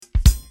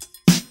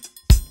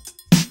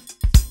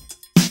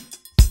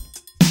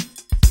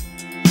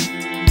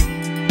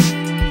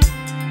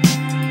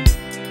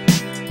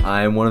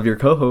I'm one of your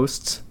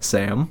co-hosts,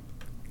 Sam.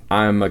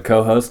 I'm a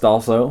co-host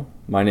also.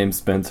 My name's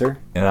Spencer.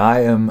 And I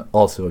am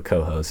also a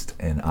co-host,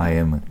 and I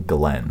am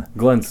Glenn.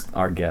 Glenn's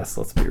our guest,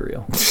 let's be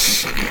real.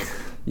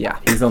 Yeah.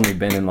 He's only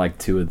been in like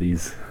 2 of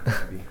these.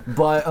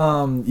 But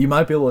you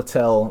might be able to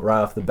tell right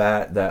off the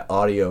bat that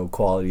audio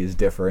quality is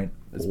different.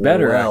 It's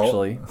better,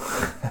 actually.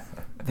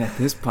 That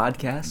this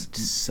podcast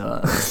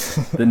sucks.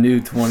 The new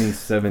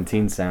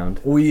 2017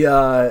 sound. We,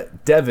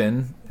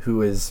 Devin,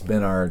 who has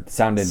been our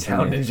Sound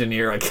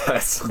engineer, I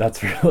guess.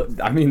 That's real.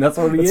 I mean, that's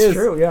what he That's is.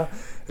 true, yeah.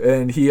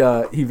 And he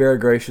very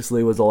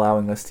graciously was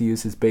allowing us to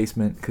use his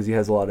basement because he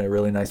has a lot of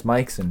really nice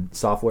mics and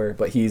software.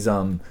 But he's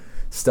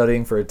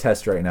studying for a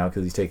test right now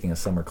because he's taking a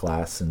summer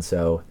class, and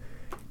so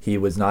he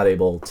was not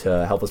able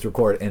to help us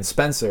record. And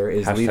Spencer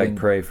is leaving.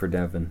 Pray for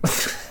Devin.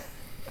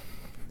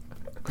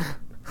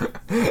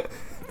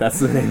 That's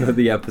the name of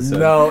the episode.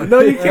 No,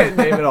 you can't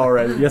name it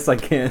already. Yes, I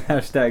can.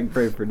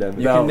 Pray for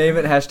Devin. You can name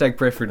it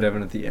pray for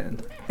Devin at the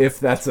end. If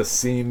that's a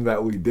scene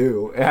that we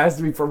do, it has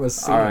to be from a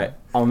scene. All right,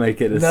 I'll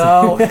make it a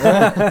No.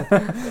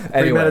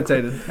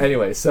 Premeditated.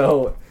 Anyway,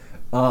 so,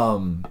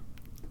 and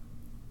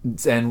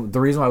the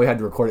reason why we had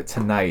to record it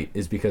tonight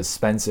is because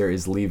Spencer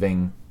is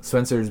leaving.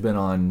 Spencer's been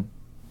on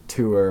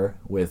tour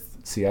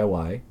with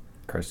CIY,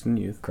 Christ in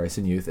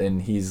Youth.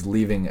 and he's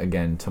leaving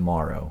again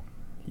tomorrow.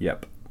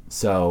 Yep.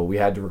 So we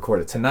had to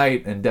record it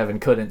tonight, and Devin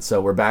couldn't. So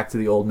we're back to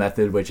the old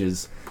method, which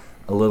is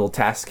a little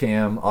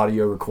Tascam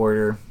audio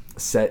recorder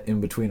set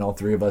in between all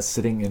 3 of us,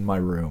 sitting in my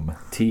room.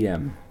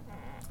 TM.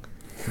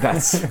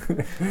 That's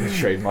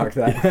trademark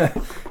that.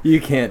 You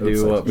can't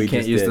do what we You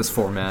can't just use did. this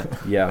format.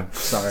 Yeah.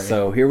 Sorry.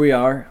 So here we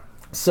are.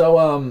 So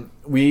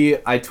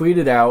I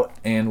tweeted out,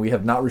 and we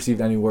have not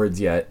received any words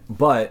yet.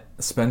 But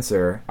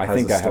Spencer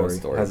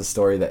has a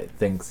story that he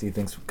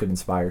thinks could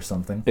inspire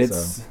something.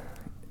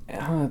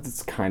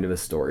 It's kind of a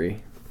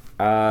story.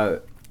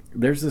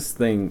 There's this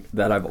thing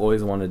that I've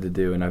always wanted to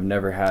do, and I've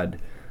never had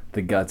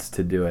the guts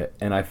to do it,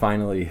 and I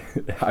finally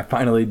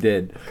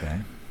did. Okay.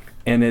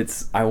 And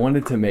I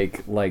wanted to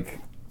make like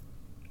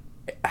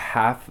a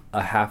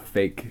half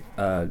fake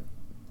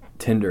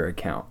Tinder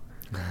account.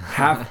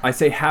 I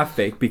say half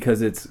fake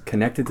because it's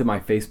connected to my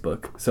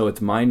Facebook, so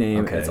it's my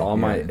name. Okay, it's all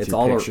it's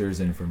all pictures,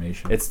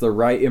 information. It's the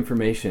right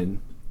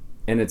information,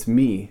 and it's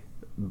me,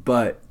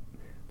 but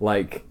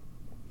like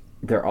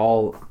they're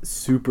all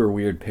super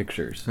weird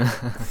pictures,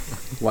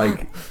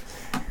 like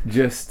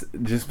just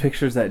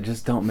pictures that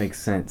just don't make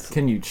sense.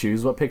 Can you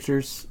choose what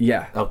pictures?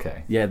 Yeah.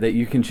 Okay. Yeah, that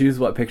you can choose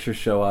what pictures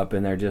show up,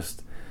 and they're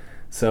just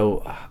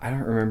so I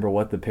don't remember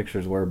what the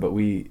pictures were, but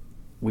we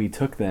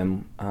took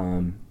them.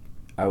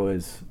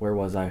 Where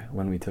was I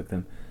when we took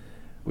them?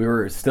 We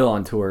were still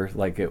on tour,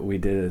 we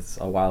did this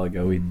a while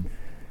ago.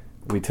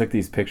 We took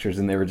these pictures,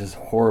 and they were just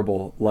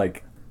horrible,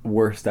 like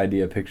worst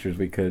idea pictures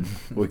we could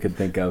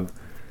think of.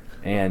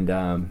 And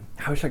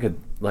I wish I could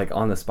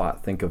on the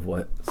spot think of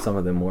what some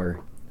of them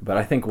were. But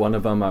I think one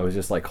of them I was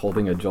just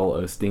holding a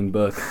Joel Osteen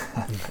book,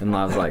 and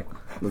I was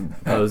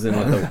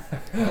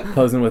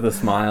posing with a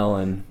smile,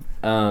 and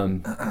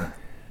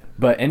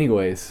but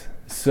anyways,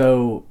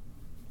 so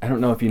I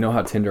don't know if you know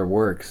how Tinder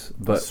works,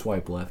 but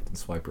swipe left and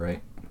swipe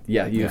right.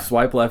 Yeah, you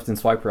swipe left and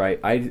swipe right.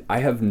 I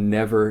have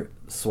never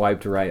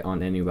swiped right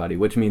on anybody,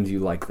 which means you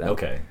like them.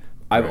 Okay.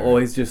 I've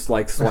always just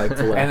swiped left.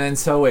 And then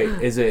so wait,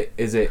 is it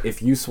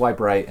if you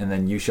swipe right and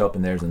then you show up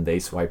in theirs and they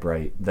swipe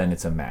right, then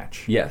it's a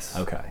match? Yes.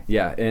 Okay.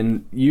 Yeah,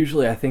 and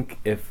usually I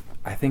think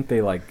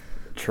they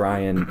try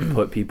and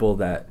put people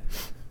that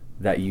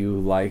you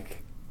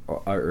like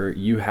or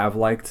you have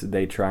liked,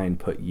 they try and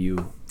put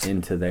you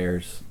into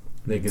theirs.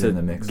 They get in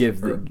the mix.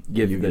 Give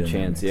the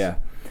chance, yeah.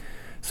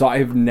 So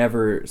I've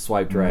never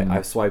swiped right.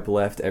 I've swiped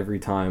left every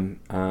time,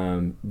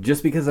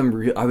 just because I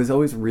was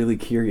always really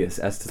curious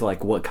as to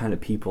what kind of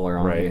people are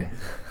on here,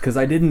 because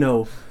I didn't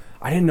know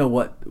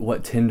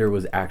what Tinder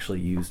was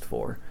actually used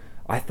for.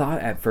 I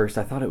thought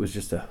it was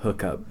just a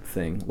hookup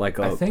thing, I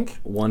think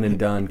one and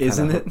done.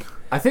 Isn't it?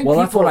 I think. Well,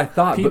 that's what I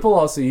thought. People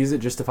also use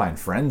it just to find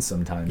friends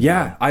sometimes.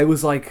 Yeah, I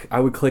was I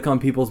would click on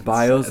people's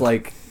bios,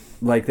 like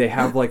they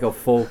have a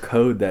full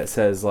code that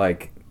says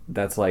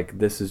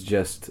this is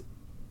just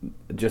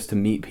to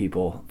meet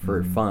people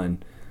for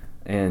fun,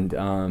 and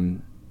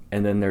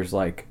then there's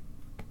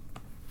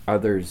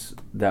others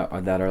that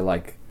are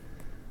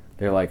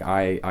they're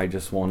I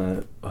just want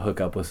to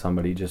hook up with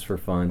somebody just for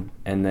fun,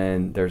 and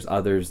then there's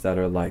others that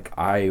are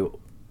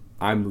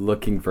I'm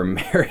looking for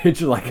marriage.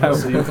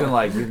 So you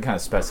can kind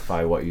of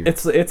specify what you.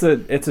 It's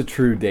a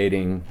true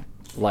dating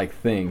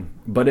thing,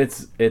 but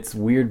it's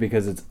weird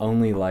because it's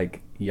only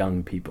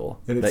young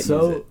people and that use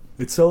it.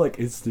 It's so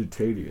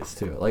instantaneous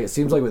too. It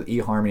seems with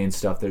eHarmony and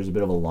stuff, there's a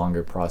bit of a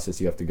longer process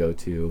you have to go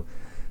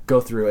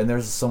through, and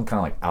there's some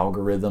kind of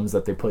algorithms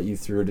that they put you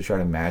through to try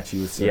to match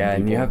you with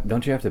certain people. And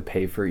don't you have to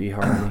pay for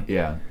eHarmony?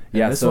 Yeah.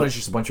 Yeah. This one is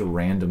just a bunch of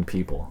random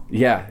people.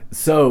 Yeah.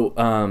 So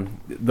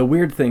the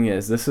weird thing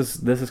is this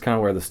is kind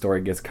of where the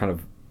story gets kind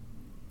of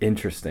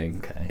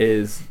interesting. Okay.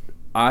 Is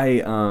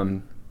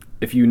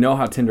if you know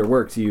how Tinder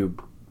works,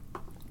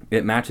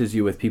 it matches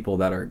you with people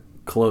that are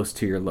close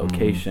to your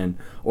location,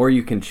 or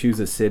you can choose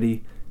a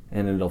city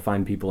and it'll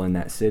find people in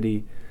that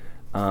city.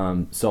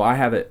 So I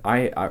have it.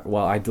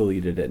 I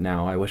deleted it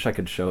now. I wish I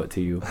could show it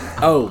to you.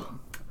 Oh,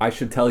 I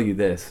should tell you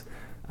this.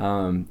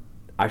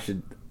 I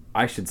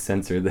should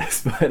censor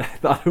this, but I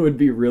thought it would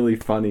be really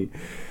funny.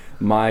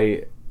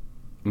 My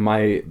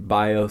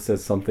bio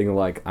says something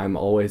like, "I'm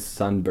always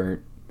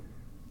sunburnt,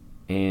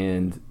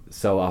 and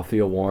so I'll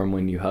feel warm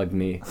when you hug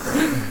me."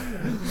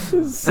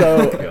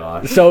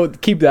 So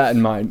keep that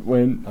in mind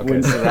when.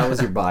 So that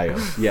was your bio.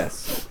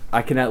 Yes,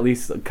 I can at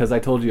least, because I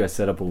told you I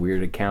set up a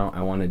weird account.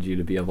 I wanted you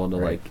to be able to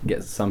like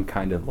get some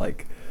kind of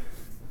like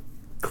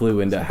clue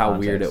into Some how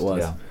context, weird it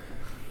was. yeah.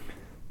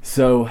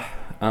 So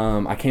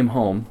I came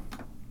home,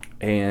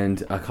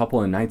 and a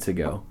couple of nights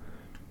ago,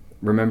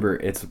 remember,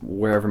 it's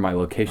wherever my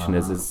location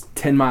is. It's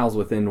 10 miles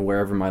within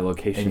wherever my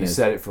location And you is.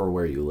 set it for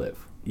where you live.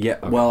 Yeah.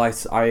 Okay. Well,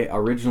 I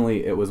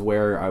originally, it was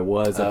where I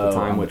was at the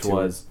time, which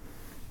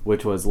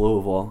was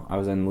Louisville. I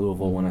was in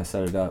Louisville when I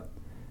set it up.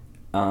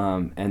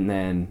 And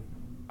then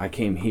I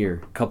came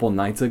here a couple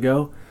nights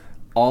ago,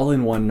 all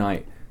in one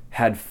night,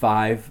 had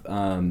 5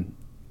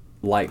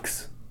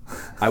 likes.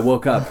 I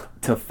woke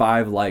up to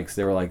 5 likes.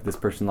 They were like, this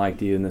person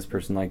liked you and this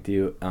person liked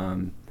you.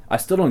 I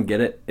still don't get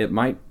it.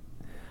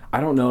 I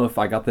don't know if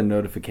I got the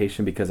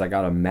notification because I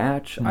got a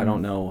match. I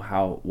don't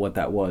know what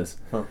that was.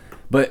 Huh.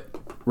 But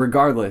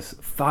regardless,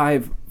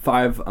 5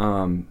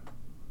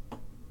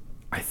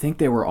 I think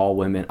they were all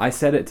women. I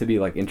set it to be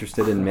like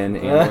interested in men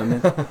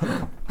and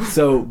women.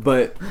 So,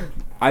 but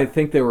I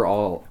think they were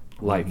all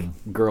like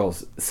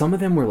girls. Some of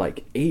them were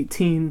like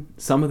 18,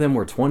 some of them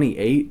were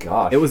 28.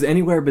 Gosh. It was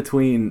anywhere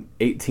between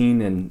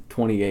 18 and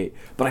 28.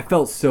 But I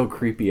felt so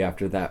creepy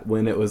after that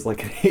when it was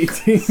like an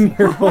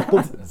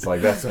 18-year-old. It's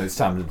like, that's when it's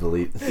time to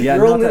delete. Yeah,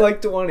 You're not only that-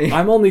 like 20.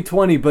 I'm only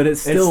 20, but it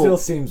still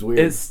seems weird.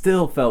 It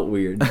still felt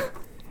weird.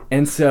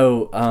 And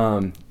so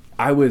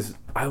I was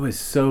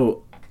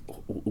so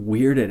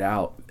weirded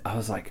out. I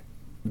was like,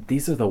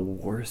 these are the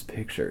worst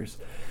pictures.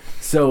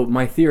 So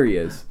my theory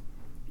is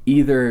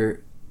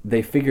either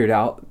they figured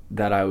out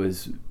that I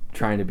was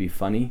trying to be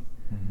funny,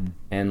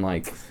 and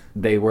like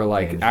they were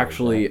like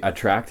actually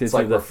attracted It's to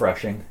like the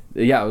refreshing.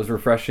 Yeah, it was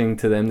refreshing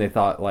to them. They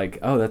thought like,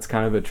 oh, that's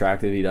kind of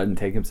attractive. He doesn't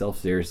take himself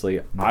seriously.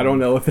 I don't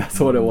know if that's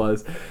what it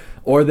was.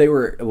 Or they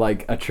were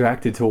like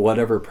attracted to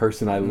whatever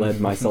person I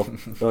led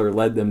myself or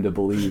led them to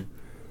believe.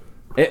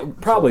 It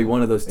probably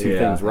one of those two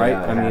things, right?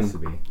 Yeah, it has to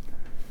be.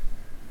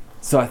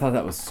 So I thought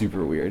that was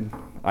super weird.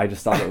 I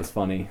just thought it was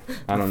funny.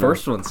 I don't know.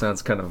 First one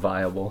sounds kind of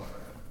viable.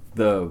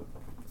 The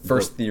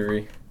First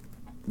theory.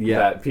 yeah.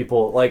 That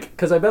people, like,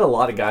 because I bet a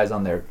lot of guys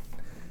on there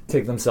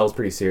take themselves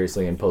pretty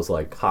seriously and post,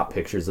 like, hot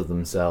pictures of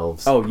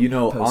themselves. Oh, you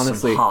know, Post some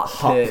honestly,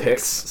 hot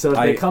pics. So if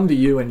they come to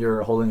you and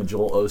you're holding a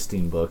Joel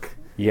Osteen book.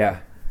 yeah.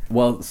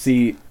 Well,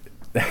 see,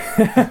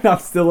 I'm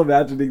still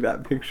imagining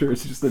that picture.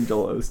 It's just a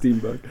Joel Osteen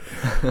book.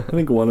 I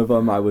think one of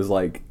them I was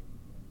like,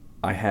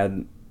 I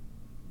had,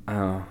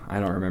 I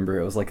don't remember.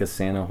 It was like a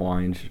Santa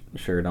Hawaiian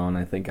shirt on.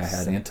 I think I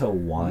had Santa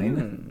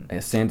wine?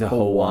 a Santa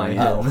Hawaiian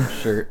Oh.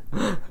 shirt.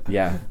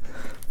 Yeah.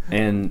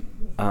 And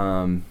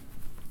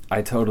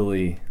I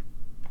totally,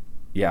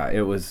 yeah,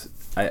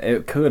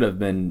 it could have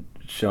been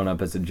shown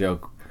up as a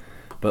joke,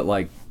 but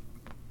like,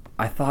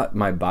 I thought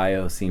my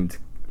bio seemed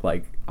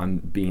like I'm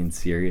being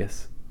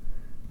serious,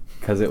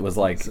 because it was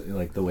like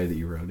Like the way that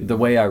you wrote it. the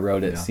way I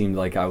wrote it Yeah. seemed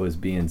like I was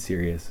being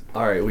serious.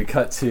 All right, we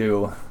cut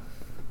to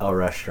a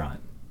restaurant.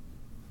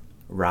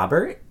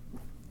 Robert?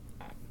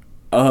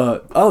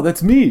 Oh,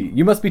 that's me.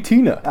 You must be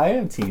Tina. I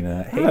am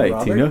Tina. Hey, Hi,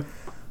 Robert.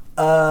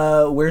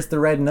 Tina. Where's the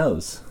red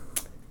nose?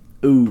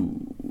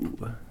 Ooh,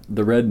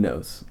 the red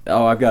nose.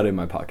 Oh, I've got it in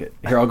my pocket.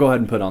 Here, I'll go ahead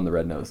and put on the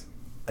red nose.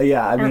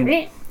 Yeah, I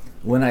mean,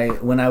 when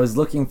I was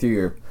looking through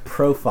your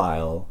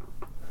profile,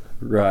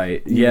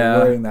 Right. you Yeah.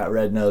 were wearing that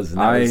red nose, and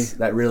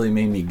that really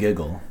made me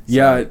giggle. So,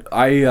 Yeah,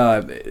 I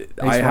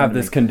wanted have to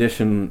this make-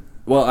 condition.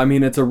 Well, I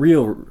mean, it's a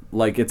real,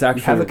 like, it's You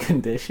actually have a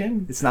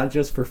condition? It's not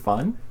just for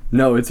fun?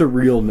 no, it's a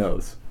real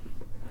nose.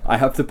 I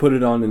have to put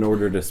it on in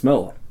order to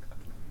smell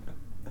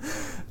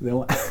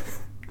No. it.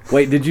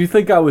 Wait, did you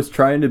think I was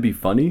trying to be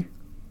funny?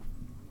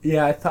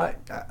 Yeah, I thought.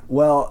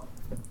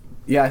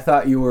 I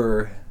thought you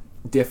were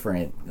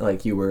different.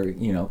 Like you were,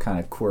 kind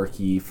of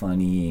quirky,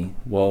 funny.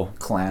 Well,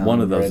 Clown, one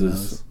of those red is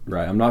nose.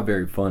 right. I'm not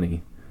very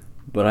funny,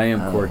 but I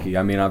am quirky.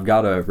 I mean, I've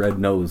got a red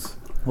nose.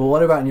 Well,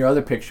 what about in your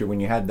other picture when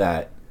you had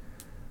that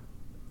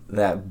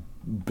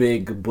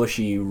big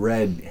bushy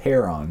red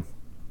hair on?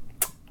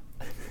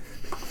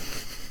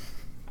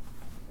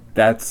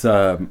 That's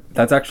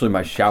actually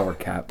my shower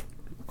cap.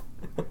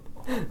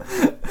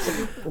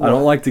 I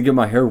don't like to get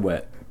my hair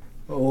wet.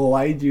 Well,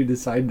 why did you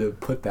decide to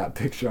put that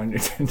picture on your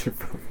Tinder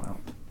profile?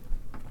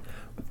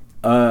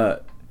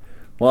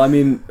 Well, I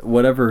mean,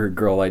 whatever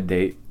girl I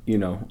date,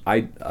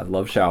 I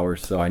love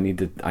showers, so I need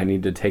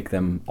to take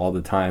them all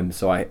the time.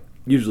 So I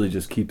usually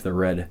just keep the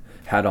red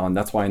hat on.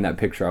 That's why in that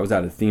picture I was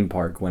at a theme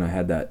park when I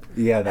had that.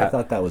 Yeah, I hat.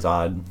 thought that was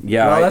odd.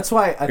 Yeah, well, that's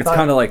why I it's thought.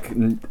 kind of like.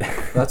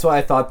 That's why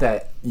I thought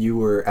that you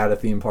were at a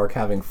theme park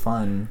having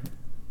fun.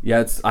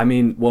 Yeah,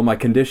 my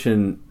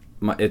condition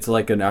it's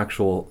like an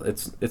actual.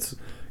 It's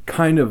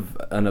kind of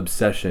an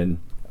obsession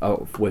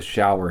with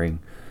showering.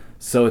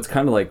 So it's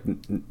kind of like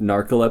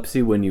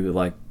narcolepsy when you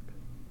like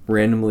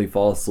randomly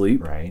fall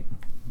asleep. Right.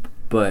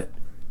 But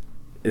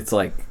it's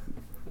like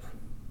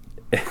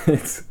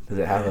Does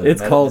it have a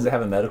does it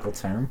have a medical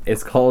term?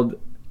 it's called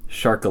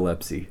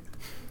sharkolepsy.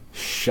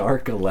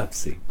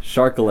 Sharkolepsy.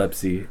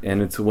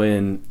 And it's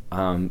when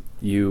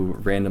you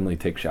randomly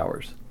take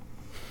showers.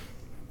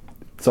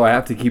 So I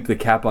have to keep the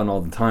cap on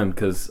all the time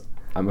because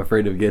I'm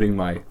afraid of getting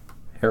my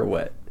hair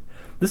wet.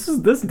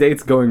 This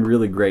date's going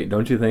really great,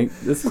 don't you think?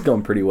 This is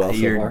going pretty well so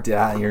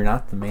far. You're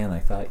not the man I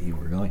thought you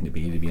were going to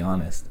be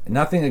honest.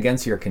 Nothing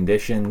against your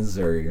conditions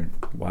or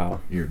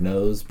your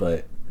nose,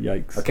 but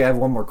Yikes. okay, I have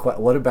one more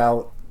question. What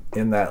about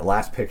in that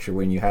last picture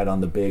when you had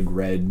on the big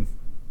red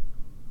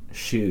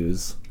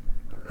shoes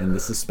and the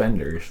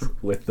suspenders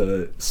with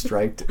the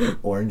striped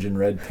orange and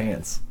red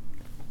pants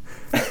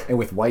and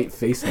with white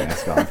face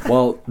mask on?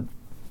 Well,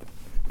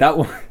 that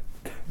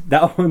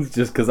one's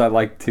just because I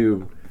like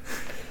to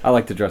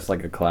dress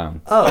like a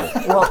clown. Oh,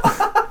 well.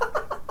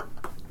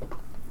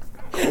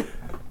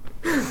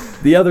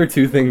 The other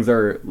two things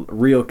are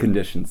real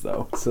conditions,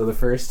 though. So the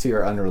first two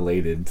are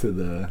unrelated to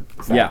the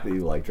fact that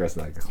you like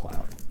dressing like a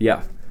clown.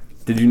 Yeah.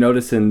 Did you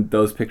notice in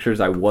those pictures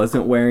I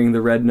wasn't wearing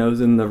the red nose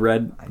and the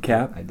red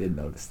cap? I did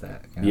notice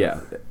that.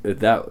 Yeah.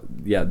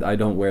 I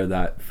don't wear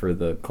that for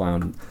the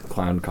clown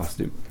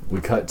costume.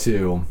 We cut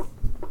to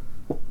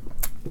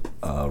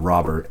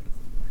Robert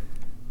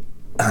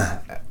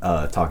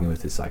talking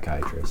with his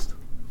psychiatrist.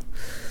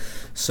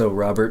 So,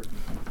 Robert,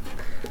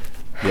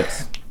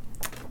 Yes.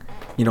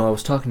 you know, I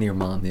was talking to your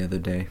mom the other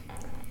day,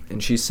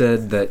 and she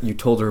said that you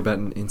told her about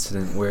an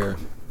incident where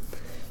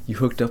you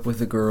hooked up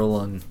with a girl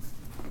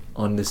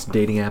on this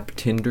dating app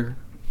Tinder.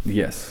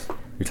 Yes.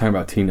 You're talking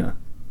about Tina.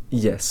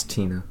 Yes,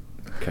 Tina.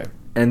 Okay.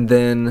 And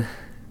then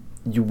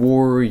you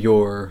wore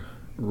your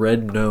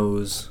red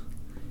nose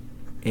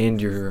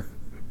and your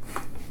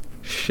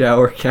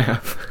shower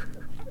cap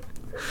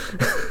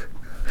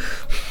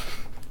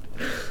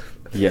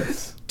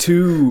Yes.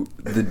 to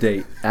the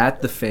date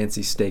at the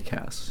fancy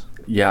steakhouse.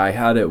 Yeah, I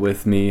had it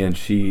with me, and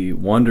she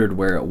wondered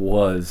where it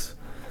was,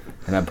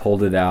 and I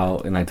pulled it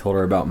out, and I told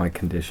her about my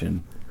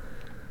condition.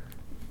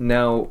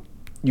 Now,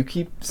 you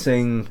keep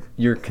saying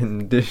your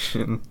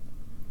condition.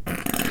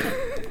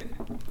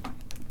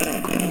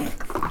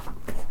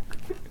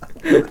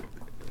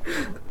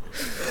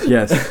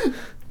 Yes.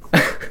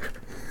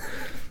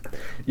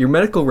 Your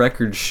medical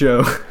records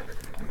show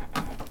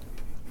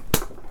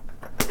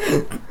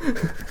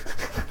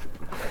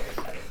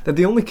that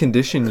the only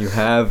condition you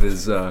have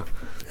is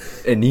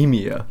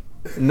anemia.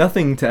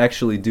 Nothing to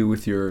actually do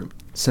with your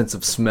sense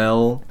of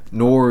smell,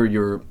 nor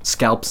your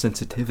scalp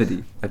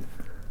sensitivity.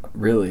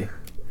 Really?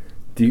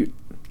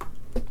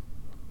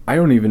 I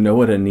don't even know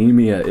what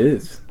anemia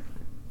is.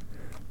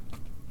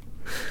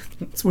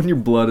 It's when your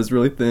blood is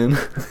really thin.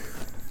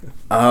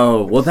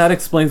 Oh, well that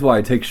explains why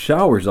I take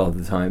showers all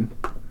the time.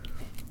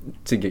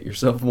 To get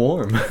yourself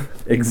warm.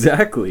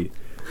 Exactly.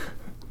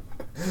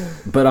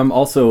 But I'm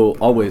also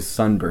always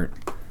sunburnt.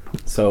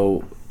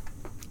 So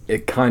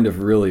it kind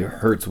of really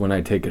hurts when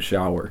I take a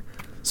shower.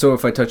 So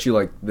if I touch you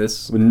like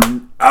this...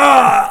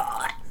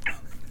 Ah!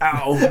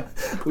 Ow!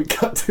 We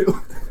cut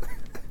to...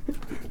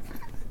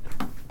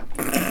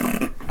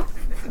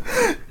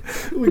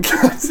 we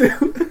got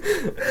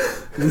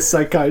to the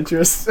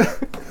psychiatrist.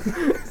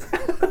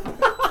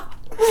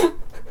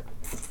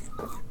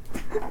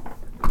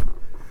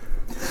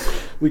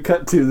 We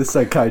cut to the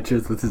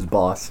psychiatrist with his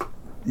boss.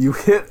 You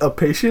hit a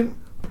patient?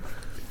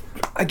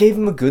 I gave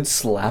him a good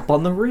slap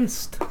on the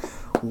wrist.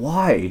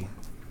 Why?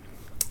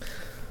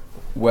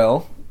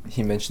 Well,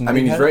 he mentioned that I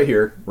mean, he he's had- right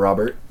here,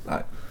 Robert.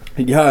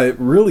 Yeah, it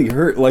really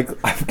hurt. Like,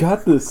 I've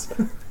got this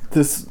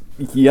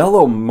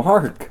yellow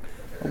mark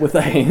with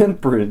a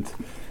handprint.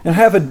 And I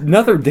have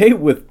another date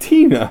with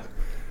Tina.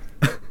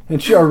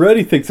 And she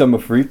already thinks I'm a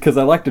freak because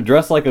I like to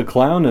dress like a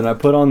clown and I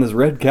put on this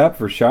red cap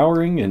for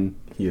showering and...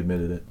 He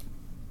admitted it.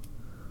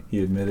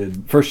 He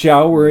admitted... For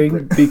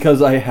showering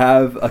because I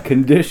have a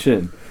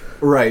condition.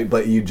 Right,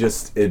 but you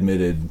just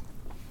admitted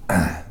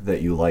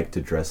that you like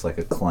to dress like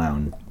a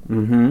clown.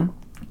 Mm-hmm.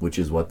 Which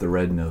is what the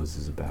red nose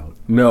is about.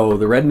 No,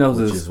 the red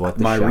nose Which is what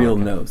the my shower real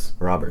cap- nose.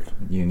 Robert,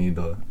 you need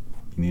to...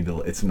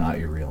 It's not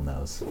your real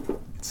nose.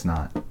 It's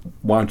not.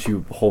 Why don't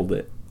you hold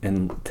it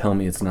and tell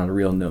me it's not a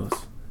real nose?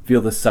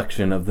 Feel the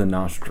suction of the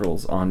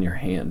nostrils on your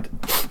hand.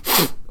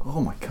 Oh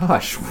my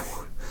gosh.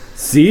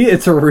 See?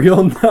 It's a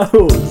real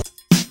nose.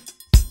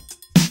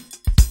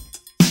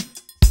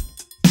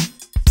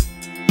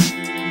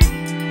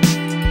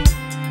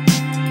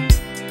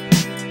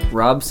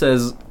 Rob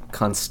says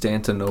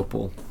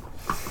Constantinople.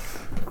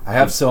 I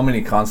have so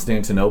many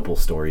Constantinople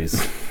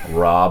stories,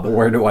 Rob.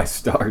 Where do I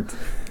start?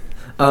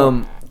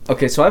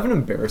 Okay, so I have an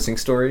embarrassing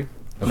story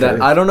Okay.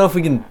 that I don't know if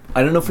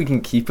we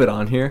can keep it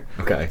on here.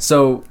 Okay.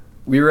 So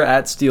we were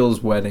at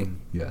Steele's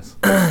wedding Yes.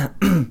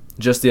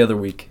 just the other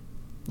week,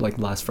 like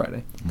last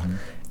Friday,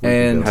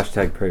 And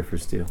Hashtag pray for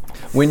Steel.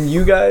 when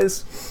you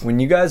guys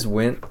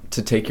went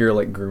to take your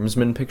like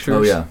groomsmen pictures,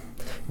 Oh yeah,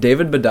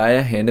 David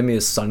Badaya handed me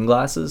his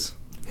sunglasses.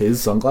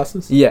 his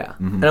sunglasses. Yeah,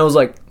 Mhm. and I was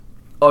like,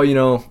 oh,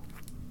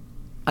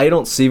 I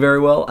don't see very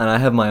well, and I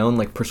have my own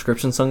like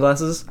prescription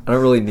sunglasses. I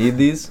don't really need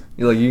these.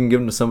 You can give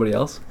them to somebody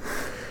else.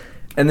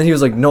 And then he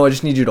was like, no, I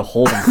just need you to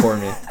hold them for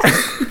me.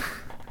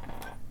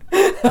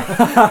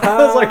 I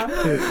was like,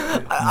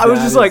 I was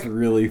just like,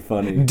 really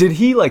funny. did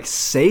he like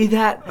say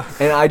that?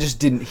 And I just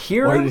didn't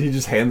hear Or him. did he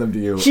just hand them to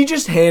you? He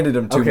just handed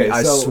them to me.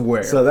 I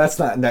swear. So that's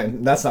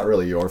not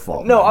really your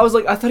fault. No, man. I was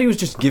like, I thought he was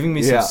just giving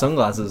me some Yeah.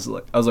 sunglasses.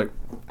 Like, I was like,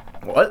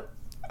 what?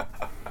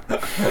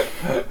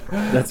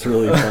 That's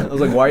really I funny.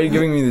 was like, why are you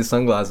giving me these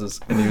sunglasses?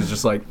 And he was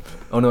just like,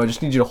 oh no, I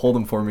just need you to hold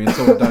them for me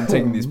until we're done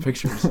taking these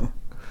pictures.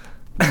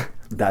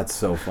 That's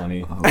so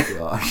funny. Oh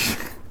gosh.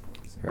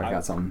 Here, I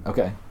got something.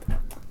 Okay.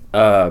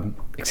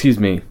 Excuse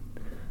me.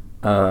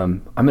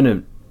 I'm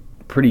a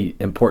pretty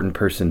important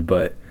person,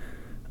 but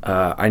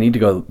I need to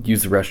go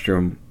use the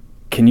restroom.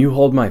 Can you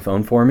hold my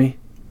phone for me?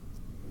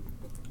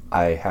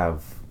 I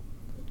have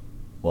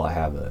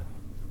a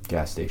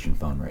gas station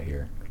phone right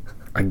here.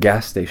 A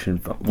gas station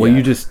phone. Well, Yeah.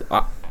 you just...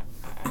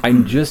 I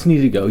just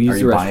need to go use Are the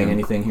you restroom. buying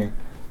anything here?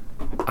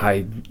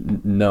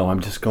 No, I'm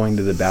just going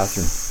to the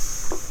bathroom.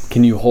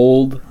 Can you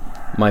hold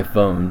my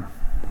phone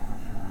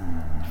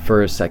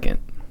for a second?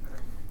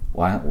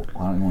 Why don't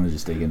you want to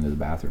just take it into the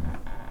bathroom?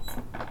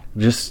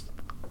 Just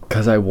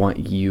because I want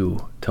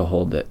you to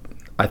hold it.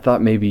 I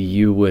thought maybe that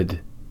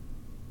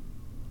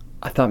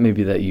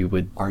you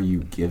would... Are you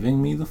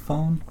giving me the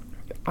phone?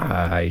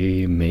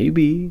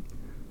 Maybe.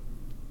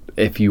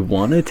 If you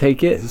want to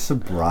take Is it. this a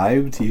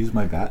bribe to use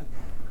my bat?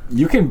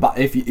 You can buy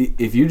if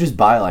you just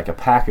buy like a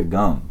pack of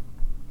gum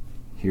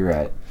here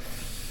at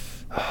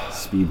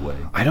Speedway.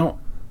 I don't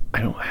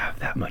have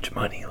that much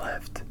money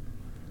left.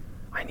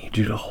 I need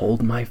you to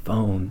hold my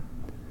phone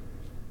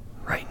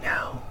right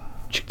now.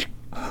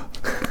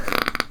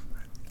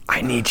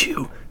 I need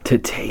you to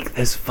take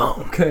this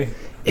phone. Okay.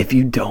 If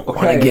you don't want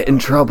to Okay. get in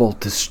trouble,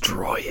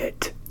 destroy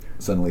it.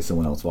 Suddenly,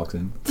 someone else walks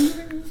in.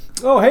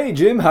 Oh, hey,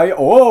 Jim, how you...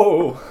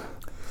 Whoa!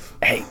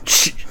 Hey,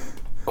 shh.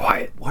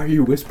 Quiet. Why are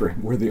you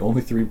whispering? We're the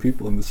only 3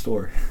 people in the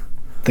store.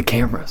 The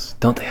cameras,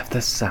 don't they have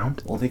this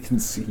sound? Well, they can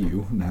see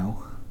you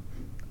now.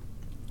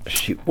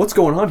 Shoot. What's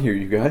going on here,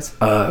 you guys?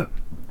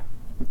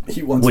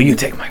 He wants. Will me you to-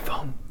 take my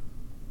phone?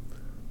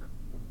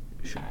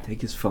 Should I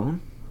take his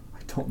phone? I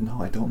don't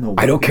know. I don't know.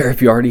 I don't care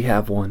if you already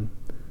have one.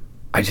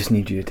 I just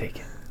need you to take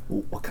it.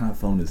 What kind of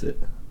phone is it?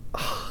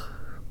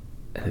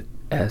 An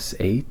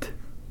S8?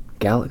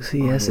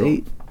 Galaxy Oh,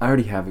 S8? I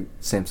already have a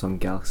Samsung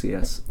Galaxy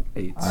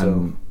S8, so...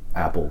 I'm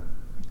Apple.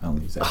 I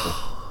only use Apple.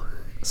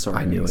 sorry,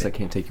 I knew guess it. I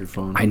can't take your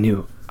phone. I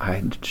knew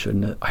I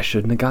shouldn't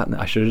have gotten it.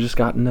 I should have just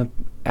gotten an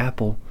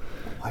Apple.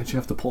 Why'd you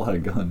have to pull out a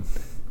gun?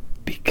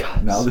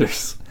 Because Now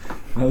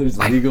there's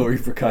legal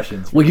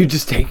repercussions. will you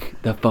just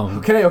take the phone?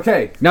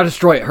 Okay. Now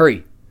destroy it.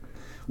 Hurry.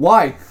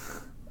 Why?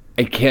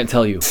 I can't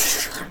tell you.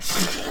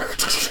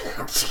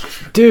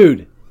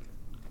 Dude,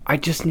 I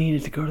just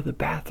needed to go to the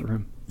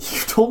bathroom. You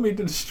told me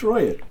to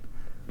destroy it.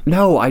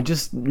 No, I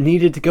just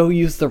needed to go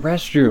use the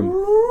restroom.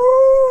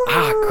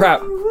 Ah,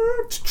 crap.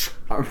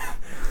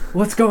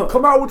 What's going on?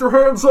 Come out with your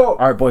hands up.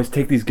 All right, boys,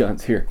 take these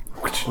guns. Here.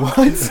 What?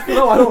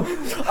 No, I don't.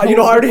 I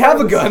already have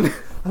a gun.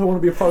 I don't want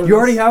to be a part of You this.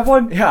 already have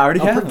one? Yeah, I already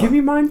have Give one.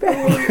 me mine back.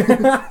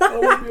 I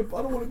don't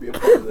want to be a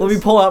part of this. Let me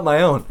pull out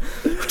my own.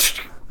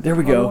 There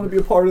we I don't want go. to be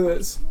a part of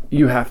this.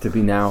 You have to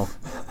be now.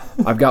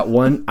 I've got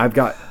one.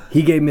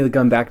 He gave me the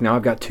gun back. Now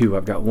I've got 2.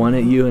 I've got one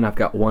at you and I've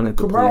got one at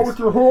the police.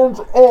 your hands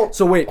up.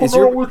 So wait,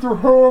 with your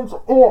hands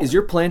up. is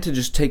your plan to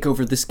just take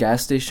over this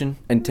gas station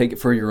and take it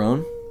for your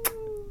own?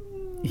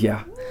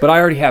 Yeah, but I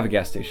already have a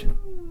gas station.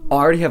 Oh,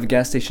 I already have a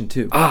gas station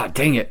too. Ah,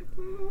 dang it.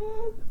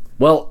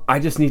 Well, I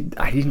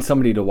need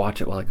somebody to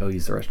watch it while I go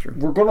use the restroom.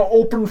 We're gonna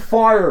open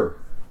fire.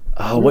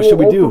 Oh, what should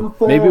we do?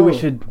 Open Maybe we fire.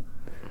 should.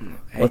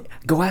 Hey,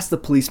 go ask the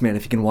policeman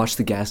if he can watch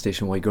the gas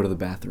station while you go to the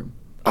bathroom.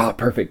 Ah,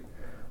 perfect.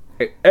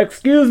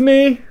 Excuse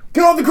me.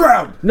 Get on the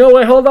ground. No,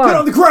 wait, hold on. Get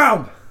on the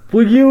ground.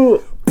 Will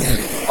you?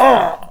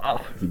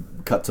 He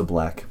cut to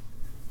black.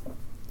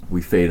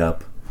 We fade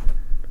up,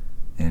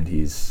 and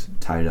he's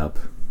tied up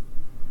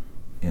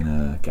in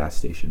a gas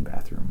station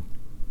bathroom.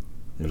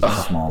 There's a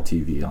small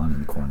TV on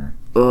in the corner.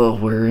 Oh,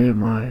 where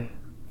am I?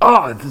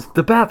 Oh, it's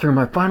the bathroom.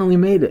 I finally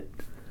made it.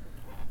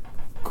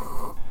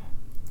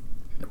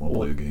 Want to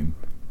play a game?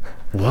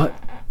 What?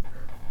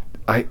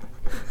 I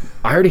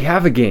already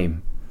have a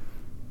game.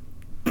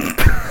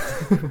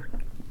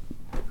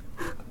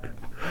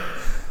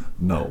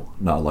 No,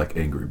 not like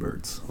Angry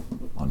Birds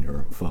on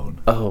your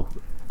phone. Oh,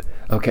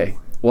 okay.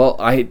 Well,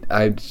 I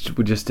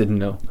just didn't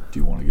know. Do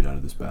you want to get out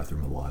of this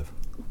bathroom alive?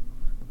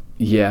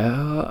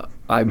 Yeah,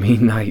 I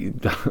mean,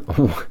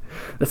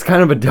 that's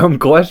kind of a dumb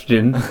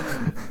question.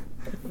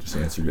 Just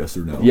answer yes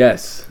or no.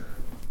 Yes.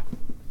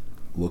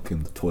 Look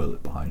in the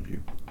toilet behind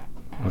you.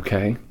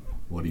 Okay.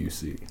 What do you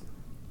see?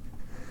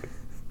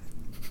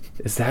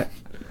 Is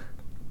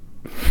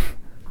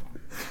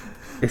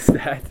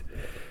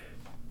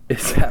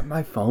Is that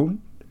my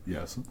phone?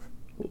 Yes,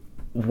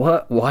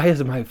 What? Why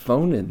is my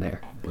phone in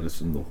there? but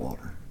it's in the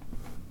water.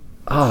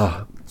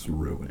 Oh, It's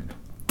ruined.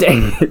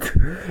 dang it.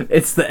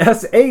 It's the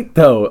S8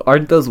 though.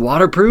 Aren't those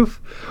waterproof?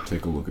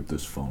 Take a look at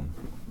this phone.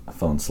 A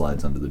phone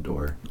slides under the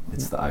door.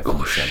 It's the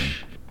iPhone 7.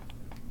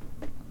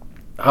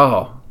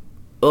 Oh.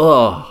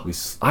 Ugh. We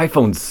s-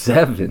 iPhone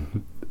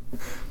 7.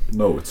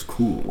 No, it's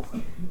cool.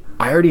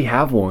 I already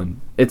have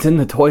one. It's in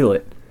the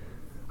toilet.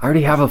 I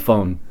already have a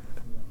phone.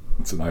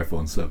 It's an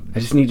iPhone 7. I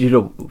just need you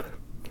to...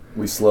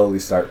 We slowly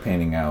start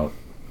panning out,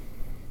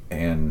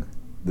 and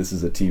this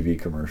is a TV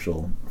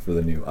commercial for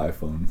the new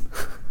iPhone.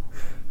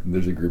 And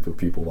there's a group of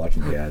people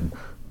watching the ad.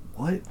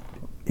 What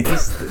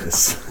is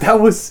this? That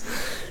was...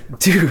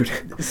 Dude.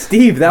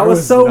 Steve, that was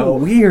was so no-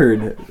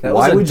 weird. That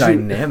Why was a would you-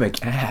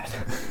 dynamic ad.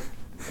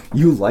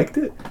 You liked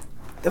it?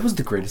 That was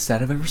the greatest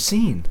ad I've ever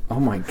seen. Oh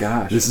my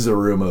gosh. This is a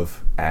room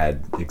of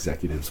ad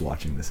executives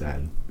watching this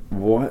ad.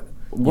 What?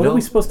 What know- are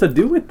we supposed to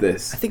do with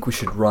this? I think we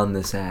should run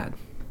this ad.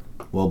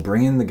 Well,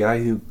 bring in the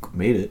guy who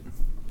made it.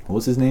 What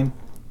was his name?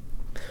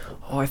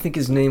 Oh, I think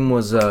his name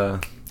was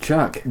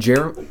Chuck.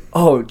 Jeremy.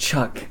 Oh,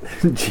 Chuck.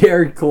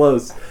 Jared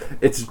Close.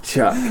 It's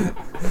Chuck.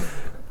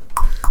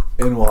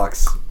 In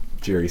walks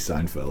Jerry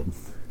Seinfeld.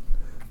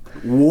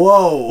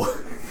 Whoa!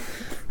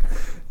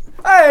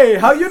 Hey,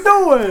 how you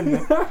doing?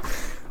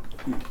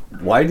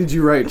 Why did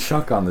you write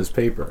Chuck on this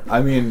paper?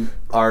 I mean,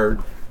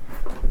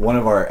 one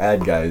of our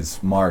ad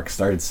guys, Mark,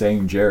 started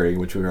saying Jerry,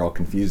 which we were all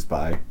confused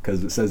by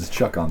because it says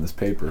Chuck on this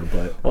paper.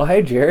 But Well,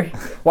 hey Jerry.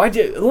 Why'd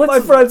you? My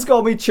friends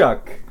call me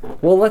Chuck.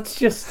 Well, let's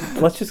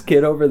just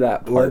get over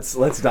that part.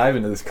 let's dive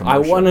into this I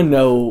commercial. want to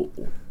know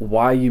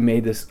why you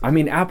made this. I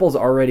mean, Apple's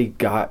already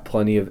got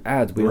plenty of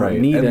ads. We right.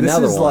 don't need and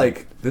another this is one.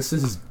 this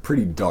is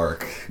pretty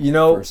dark. You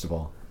know, first of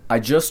all, I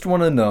just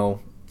want to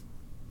know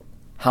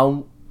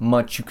how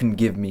much you can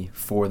give me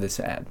for this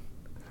ad.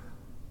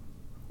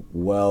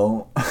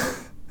 well,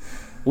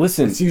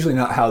 Listen, it's usually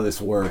not how this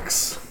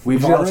works. We've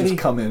Usually they'll already- just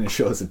come in and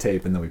show us a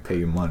tape, and then we pay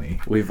you money.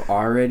 we've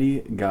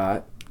already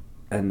got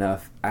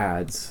enough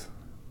ads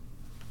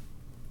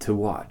to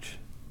watch.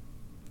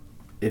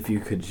 If you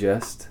could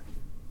just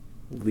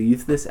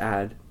leave this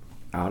ad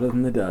out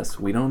in the dust,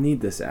 we don't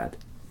need this ad.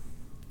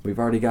 We've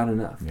already got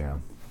enough. Yeah,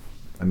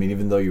 I mean,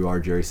 even though you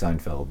are Jerry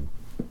Seinfeld,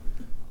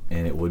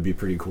 and it would be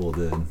pretty cool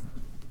to.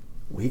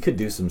 We could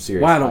do some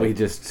serious. Why don't hype. we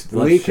just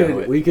we show could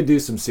it. we could do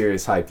some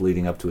serious hype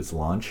leading up to its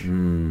launch.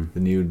 Mm. The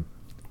new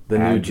The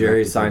new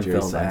Jerry directed by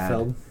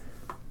Seinfeld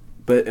ad.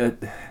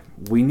 But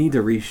we need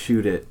to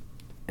reshoot it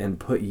and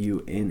put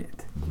you in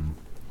it.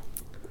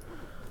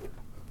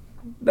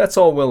 That's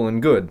all well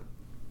and good.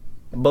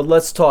 But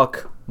let's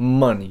talk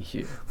money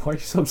here. Why are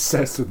you so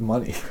obsessed with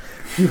money?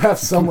 You have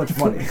so much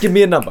money. Give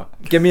me a number.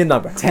 Give me a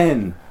number.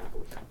 10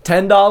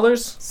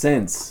 $10?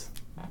 cents.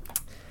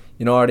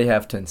 You know, I already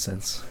have 10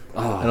 cents.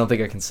 Oh, I don't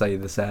think I can sell you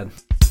this ad.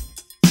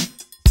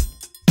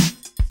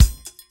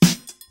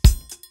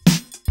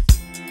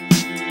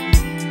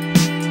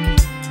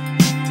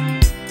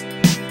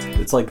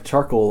 it's like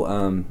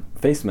charcoal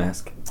face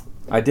mask.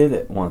 I did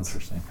it once.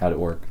 Interesting. How'd it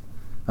work?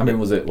 I mean,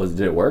 did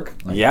it work?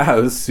 Like, Yeah,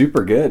 it was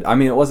super good. I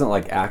mean, it wasn't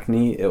like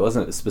acne. It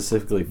wasn't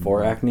specifically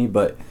for acne,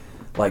 but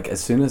like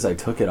as soon as I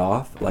took it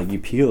off, like you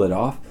peel it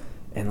off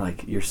and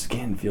like your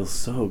skin feels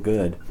so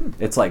good.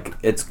 It's like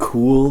it's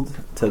cooled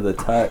to the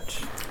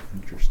touch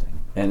Interesting.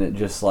 and it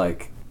just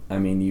like, I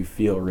mean, you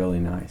feel really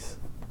nice.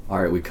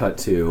 All right, we cut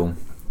to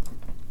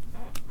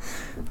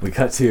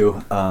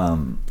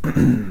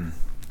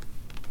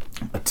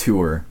a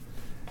tour,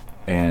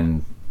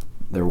 and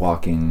they're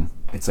walking.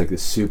 It's like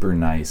this super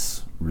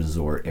nice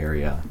resort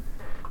area,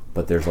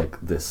 but there's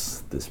like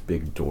this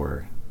big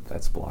door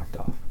that's blocked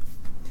off.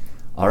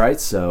 All right,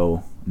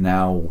 so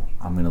now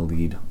I'm gonna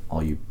lead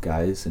all you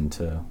guys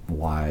into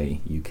why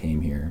you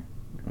came here,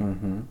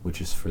 Mm-hmm. which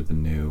is for the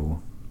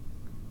new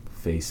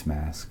face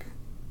mask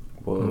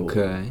Whoa.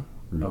 Okay.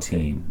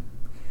 routine.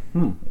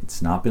 Hmm.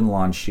 It's not been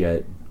launched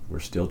yet. We're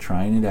still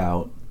trying it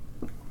out,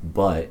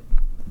 but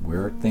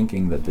we're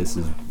thinking that this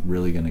is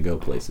really going to go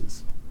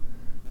places.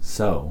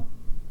 So,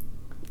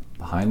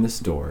 behind this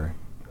door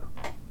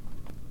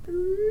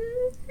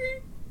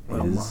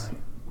is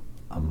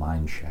a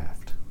mine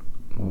shaft.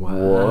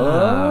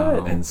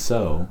 Wow. And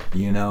so,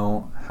 you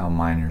know how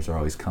miners are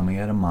always coming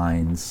out of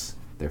mines,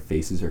 their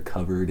faces are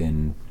covered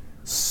in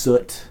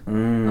soot.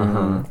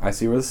 I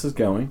see where this is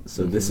going.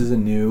 So this is a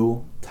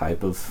new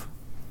type of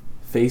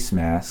face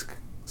mask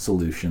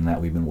solution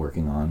that we've been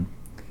working on.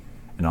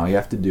 And all you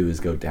have to do is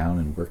go down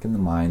and work in the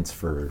mines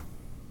for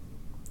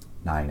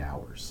 9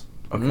 hours.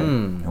 Okay.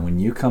 And when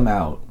you come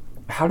out,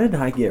 How did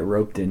I get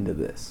roped into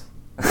this?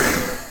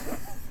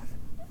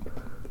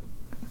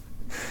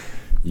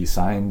 you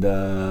signed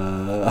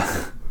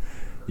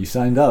you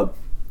signed up.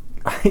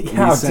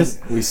 Yeah,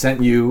 we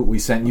sent you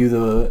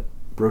the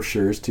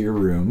brochures to your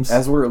rooms.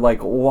 as we're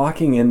like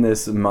walking in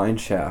this mine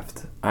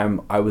shaft,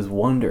 I was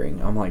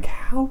wondering. I'm like,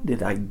 how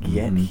did I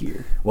get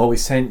here? Well, we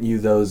sent you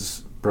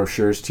those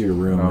brochures to your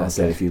room Oh, that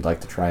said okay. if you'd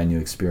like to try a new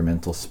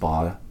experimental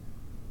spa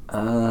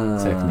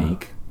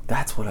technique.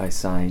 That's what I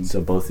signed.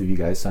 So both of you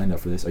guys signed up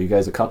for this. Are you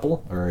guys a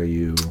couple, or are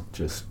you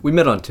just? We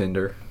met on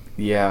Tinder.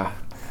 Yeah.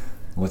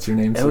 What's your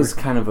name? It sir? was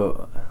kind of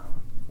a...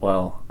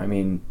 Well, I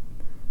mean,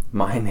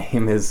 my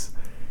name is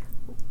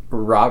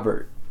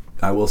Robert.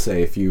 I will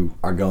say, if you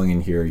are going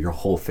in here, your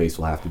whole face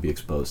will have to be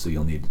exposed, so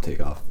you'll need to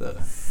take off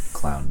the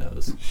clown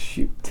nose.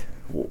 Shoot.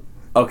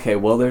 Okay,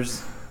 well,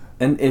 there's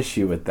an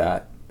issue with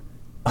that.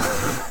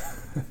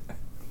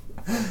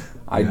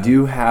 I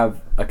do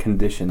have a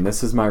condition.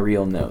 This is my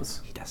real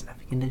nose. He doesn't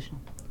have a condition.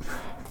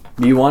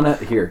 Do you want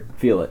to... Here,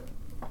 feel it.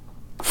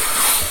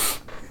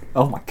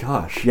 Oh my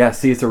gosh. Yeah,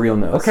 see, it's a real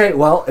nose. Okay,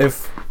 well,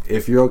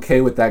 if you're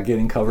okay with that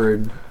getting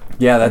covered,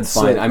 Yeah, that's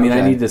And fine. so- I mean, I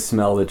okay. need to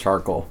smell the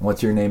charcoal.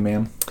 what's your name,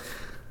 ma'am?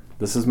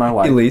 This is my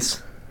wife.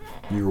 Elise.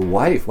 Your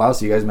wife. Wow,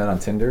 so you guys met on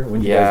Tinder?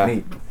 When did you Yeah. guys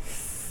meet?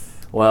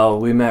 Well,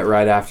 we met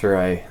right after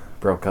I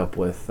broke up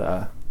with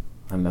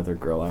another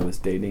girl I was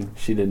dating.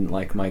 She didn't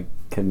like my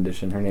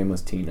condition. Her name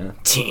was Tina.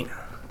 Tina.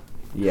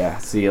 Yeah,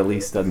 see,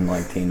 Elise doesn't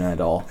like Tina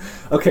at all.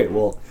 Okay,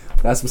 well,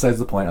 that's besides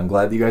the point. I'm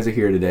glad that you guys are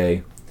here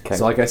today. 'Kay.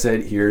 So like I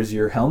said, here's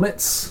your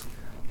helmets.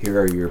 Here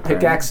are your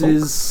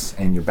pickaxes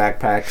and your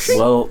backpacks.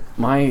 Well,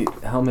 my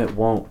helmet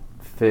won't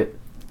fit.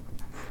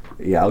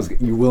 Yeah,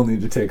 you will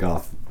need to take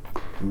off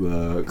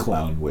the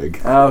clown wig.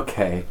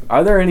 Okay.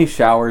 Are there any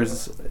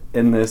showers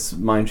in this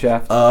mine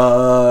shaft?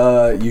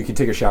 You can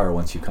take a shower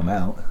once you come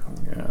out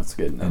Yeah, that's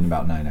good enough. in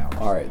about 9 hours.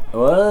 All right.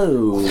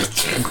 Whoa.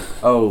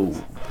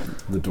 Oh.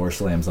 The door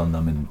slams on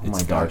them and Oh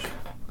it's my dark. gosh.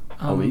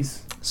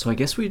 Elise? So I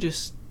guess we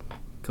just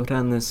go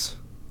down this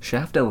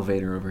shaft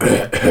elevator over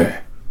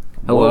here.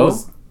 What Hello?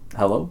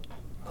 Hello?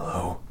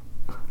 Hello.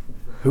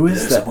 Who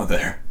is that? Someone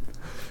there.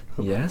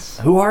 Yes.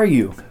 Who are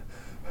you?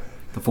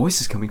 The voice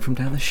is coming from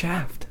down the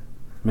shaft.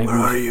 Maybe Where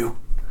are you?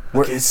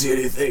 I can't see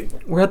anything.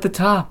 We're at the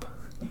top.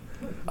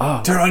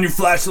 Oh. Turn on your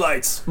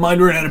flashlights. Mine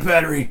ran out of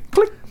battery.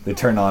 Click. They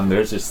turn on.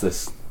 There's just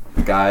this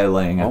guy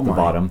laying at Oh the my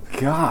bottom.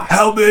 God.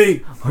 Help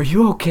me! Are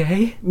you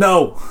okay?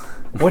 No.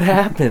 What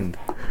happened?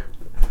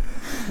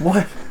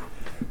 What?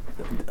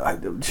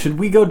 Should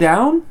we go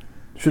down?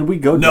 Should we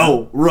go down?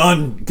 No.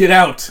 Run. Get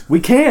out. We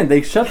can.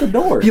 They shut the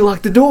door. He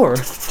locked the door.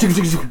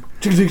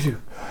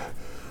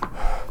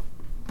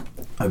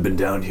 I've been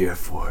down here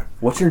for.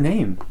 What's your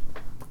name?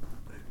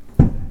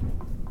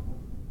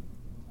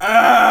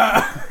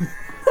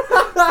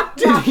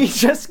 Did he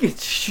just get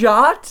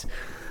shot?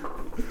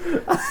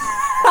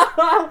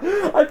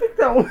 I think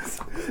that was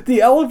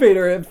the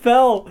elevator. It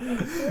fell.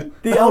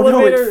 The Oh no,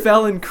 elevator it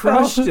fell and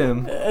crushed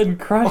him. and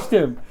crushed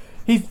him.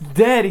 He's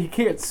dead. He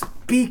can't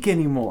speak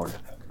anymore.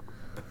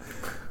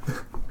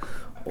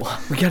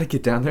 We gotta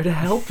get down there to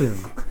help him.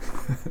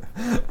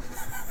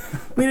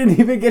 We didn't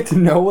even get to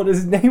know what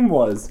his name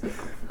was.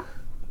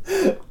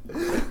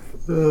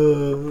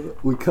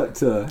 We cut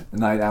to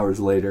 9 hours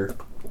later,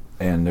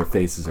 and their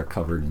faces are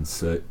covered in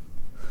soot,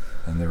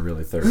 and they're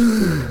really thirsty.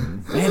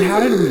 and Man,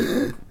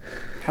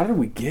 how did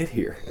we get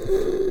here?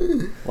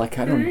 Like,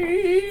 I don't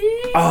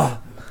know.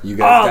 Oh, you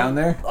guys down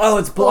there? oh,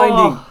 it's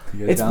blinding. You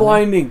guys It's down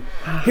blinding.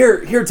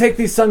 Here, take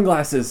these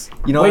sunglasses.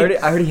 You know, Wait.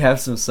 I already have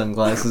some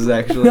sunglasses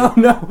actually.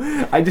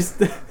 No. I just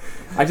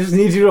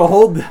need you to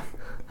hold them.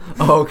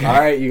 Oh, okay. All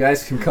right, you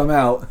guys can come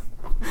out.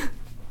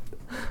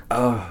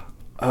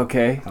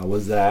 Okay. How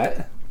was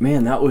that?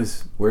 Man, that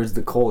was Where's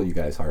the coal you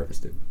guys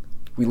harvested?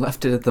 We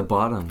left it at the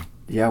bottom.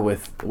 yeah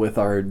with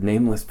our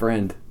nameless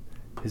friend.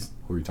 What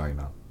were you talking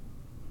about?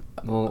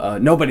 Well,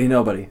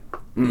 Nobody.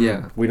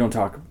 yeah. We don't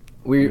talk.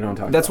 We don't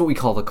talk That's about what we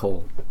call the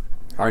coal.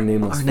 Our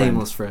nameless Our friend.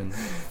 nameless friend.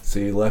 So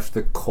you left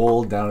the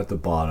coal down at the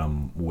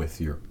bottom with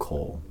your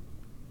coal.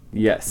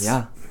 Yes.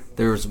 Yeah.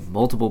 There's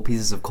multiple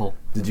pieces of coal.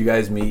 Did you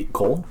guys meet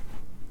Cole?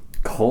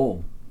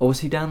 Cole. Oh, was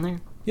he down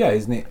there? Yeah,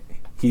 his name.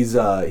 He's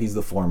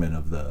the foreman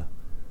of the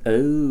Oh.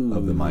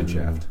 mine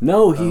shaft.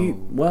 No, he.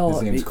 Oh. Well,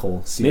 His name's he-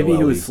 Cole. Maybe he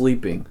C-O-L-E. was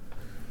sleeping.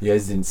 You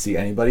guys didn't see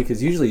anybody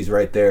because usually he's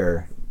right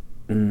there,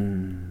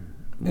 Mm.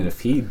 and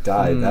if he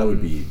died, that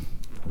would be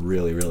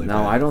really, really No,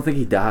 bad. I don't think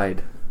he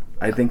died.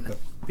 I think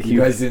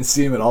You guys didn't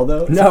see him at all,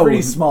 though. It's No. a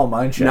pretty small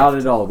mine shaft. Not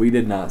at all. We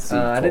did not see.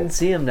 I Cole. didn't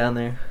see him down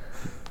there.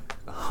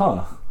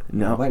 Huh? I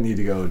No. might need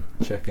to go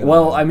check in.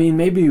 Well, on I mean,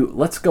 maybe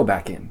let's go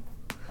back in.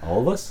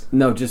 all of us.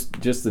 No, just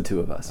the two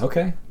of us.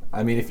 Okay.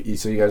 I mean, if you,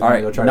 so, you guys All want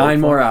right, to go try 9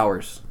 to more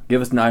hours. Give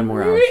us 9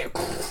 more hours.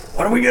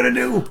 What are we gonna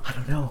do? I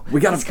don't know. We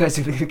gotta- These guys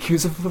are gonna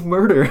accuse him of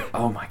murder.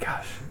 Oh my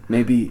gosh.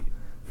 Maybe.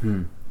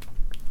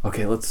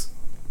 Okay, let's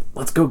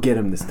go get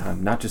him this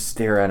time. Not just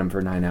stare at him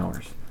for 9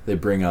 hours. They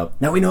bring up.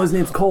 Now we know his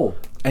name's Cole.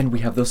 And we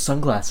have those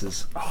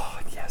sunglasses. Oh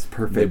yes,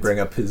 perfect. They bring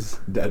up his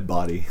dead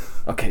body.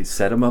 Okay,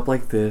 set him up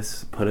like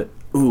this. Put it.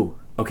 Ooh.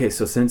 Okay,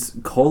 so since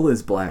Cole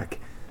is black,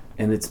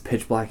 and it's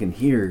pitch black in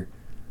here,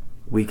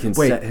 we can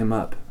Wait. set him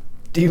up.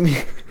 Do you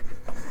mean...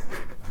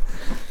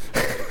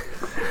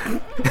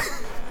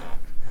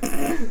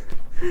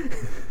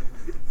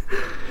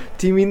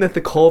 Do you mean that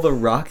the coal the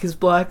rock is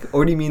black,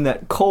 or do you mean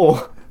that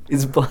coal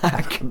is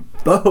black?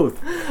 Both.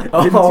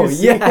 Oh, you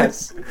see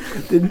yes.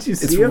 it? Didn't you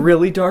see It's him?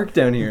 really dark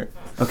down here.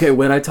 Okay,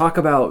 when I talk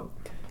about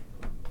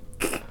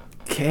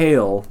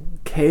kale,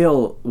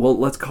 Kale. Well,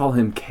 let's call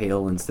him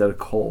Kale instead of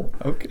Cole.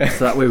 Okay.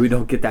 So that way we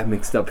don't get that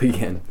mixed up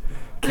again.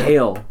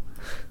 Kale.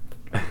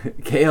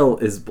 Kale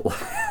is black.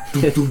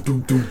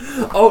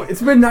 Oh,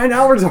 it's been 9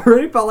 hours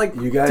already. About like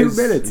You guys, 2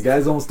 minutes. You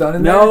guys almost done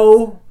in there?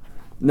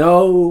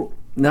 No,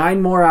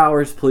 9 more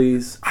hours,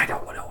 please. I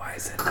don't know why I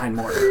said 9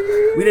 more.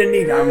 We didn't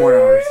need 9 more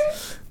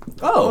hours.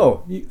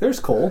 Oh,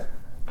 there's Cole.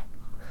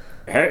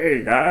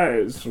 Hey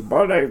guys,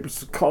 my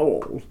name's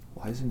Cole.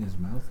 Why isn't his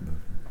mouth moving?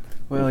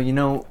 Well, you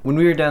know, when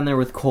we were down there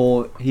with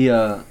Cole, he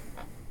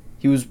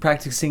was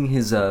practicing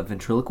his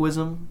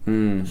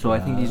ventriloquism. So I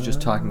think he's just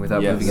talking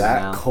without Yes. moving his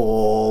That mouth.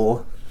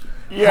 Cole.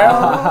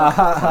 Yeah.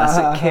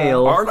 Classic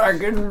Kale. Aren't I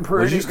getting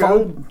pretty you call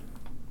him?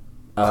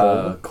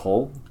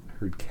 Cole?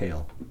 Heard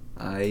Kale.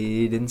 I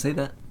didn't say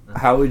that.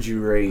 How would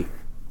you rate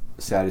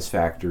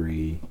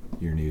Satisfactory,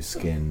 your new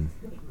skin?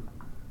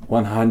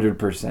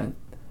 100%.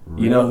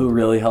 You know who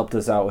really helped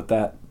us out with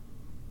that?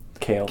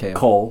 Kale. Kale.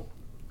 Cole.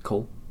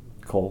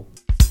 Cole.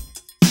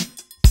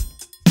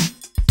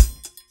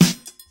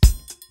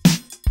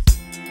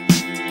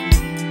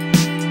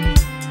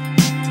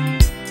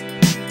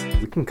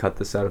 We can cut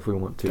this out if we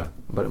want to,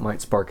 but it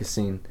might spark a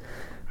scene.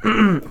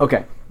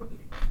 Okay.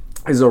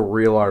 This is a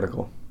real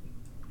article.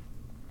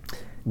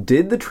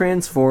 Did the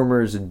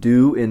Transformers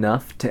do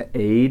enough to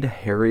aid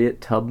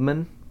Harriet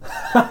Tubman?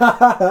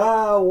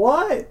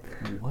 What?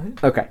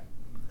 What? Okay.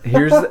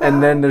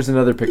 And then there's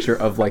another picture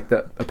of like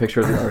a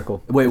picture of the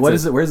article. Wait, what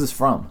is it? Where's this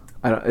from?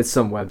 It's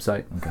some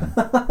website.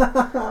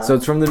 Okay. So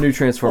it's from the new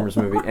Transformers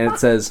movie, and it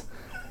says,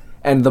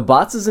 and the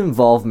bots'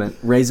 involvement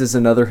raises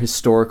another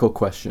historical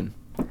question.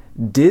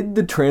 Did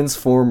the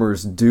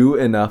Transformers do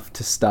enough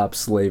to stop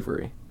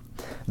slavery?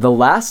 The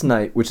Last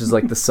Night, which is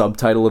like the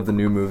subtitle of the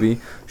new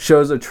movie,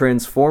 shows a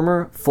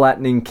Transformer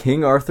flattening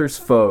King Arthur's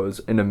foes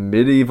in a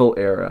medieval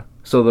era.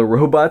 So the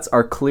robots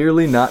are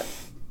clearly not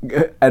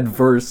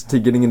adverse to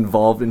getting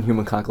involved in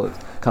human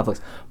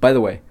conflicts. By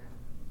the way,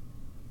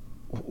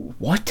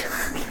 what?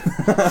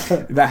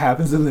 That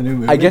happens in the new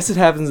movie. I guess it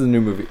happens in the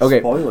new movie. Okay.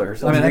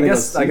 Spoilers. I mean, I I'm gonna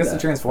guess go see the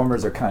that.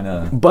 Transformers are kind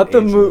of. But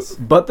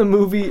the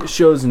movie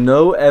shows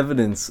no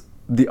evidence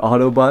the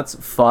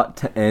Autobots fought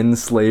to end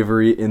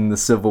slavery in the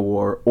Civil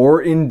War,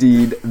 or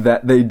indeed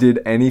that they did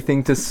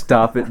anything to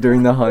stop it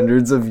during the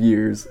hundreds of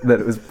years that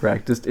it was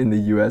practiced in the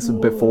U.S.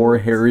 before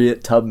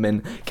Harriet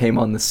Tubman came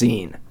on the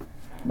scene.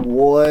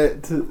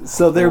 What?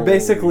 So they're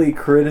basically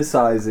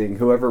criticizing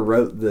whoever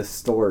wrote this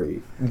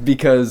story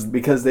Because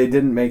because they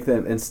didn't make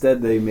them.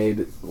 Instead, they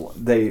made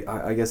they.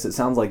 I guess it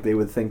sounds like they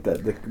would think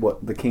that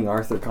the King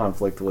Arthur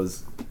conflict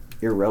was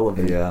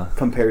irrelevant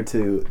compared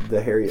to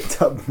the Harriet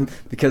Tubman.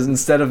 because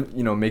instead of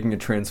making a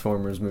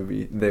Transformers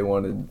movie, they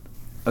wanted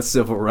a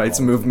civil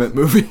rights movement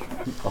movie.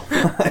 Oh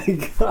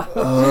my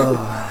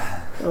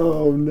god!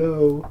 Oh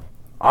no!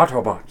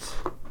 Autobots,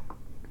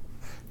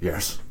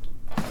 Yes.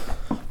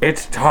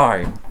 it's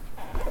time.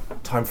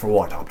 Time for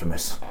what,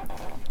 Optimus?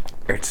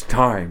 It's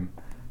time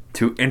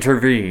to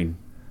intervene.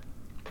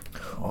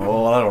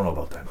 Oh, I don't know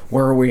about that.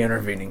 Where are we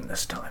intervening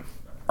this time?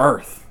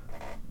 Earth,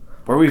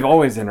 where we've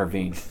always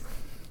intervened.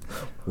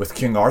 With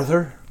King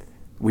Arthur?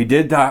 We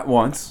did that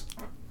once.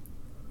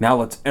 Now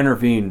let's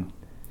intervene.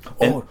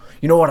 Oh,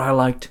 you know what I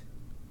liked?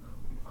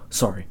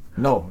 Sorry.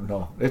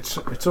 No. It's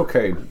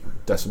okay,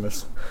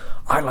 Decimus.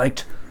 I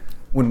liked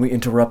when we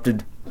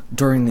interrupted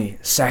during the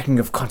sacking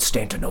of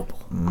Constantinople.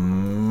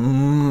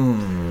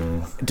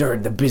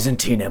 During the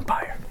Byzantine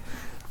Empire.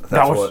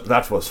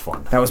 That was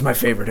fun. That was my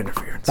favorite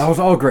interference. That was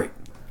all great,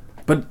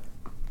 but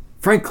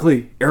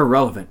frankly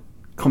irrelevant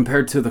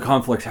compared to the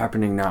conflicts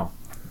happening now.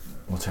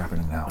 What's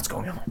happening now? What's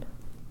going on?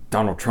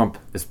 Donald Trump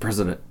is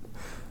president.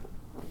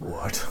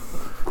 What?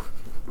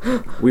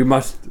 We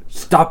must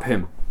stop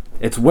him.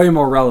 It's way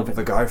more relevant.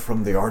 The guy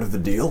from The Art of the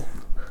Deal?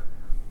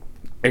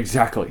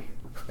 Exactly.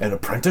 An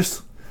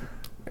apprentice?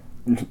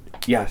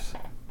 Yes.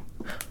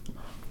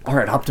 All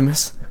right,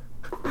 Optimus.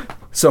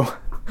 So,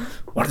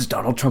 what is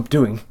Donald Trump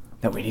doing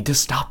that we need to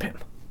stop him?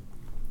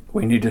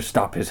 We need to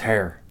stop his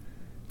hair.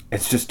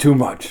 It's just too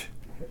much.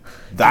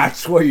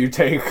 That's what you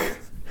take.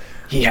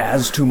 He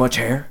has too much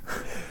hair.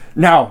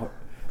 Now,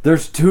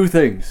 there's two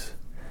things.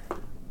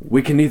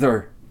 We can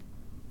either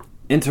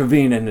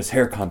intervene in this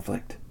hair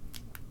conflict,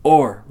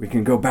 or we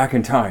can go back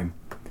in time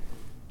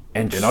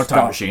and In our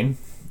time machine.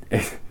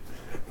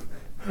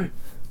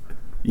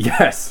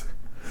 Yes.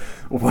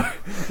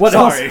 What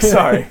else?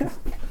 Sorry.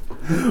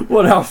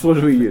 What else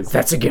would we use?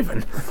 That's a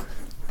given.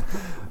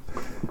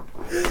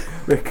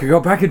 We could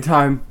go back in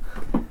time,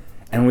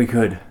 and we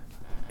could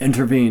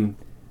intervene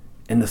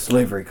in the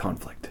slavery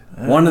conflict.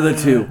 One of the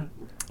two.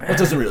 That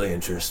doesn't really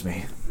interest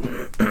me.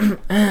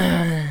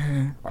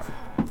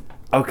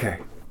 Okay.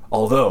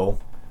 Although,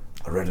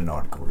 I read an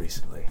article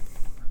recently,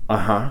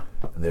 Uh-huh.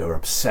 and they were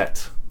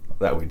upset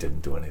that we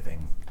didn't do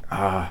anything.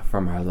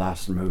 From our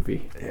last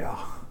movie. Yeah.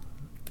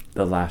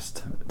 The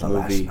last The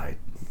movie. last night.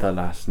 The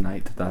last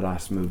night. The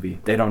last movie.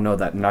 They don't know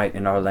that night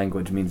in our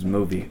language means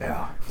movie.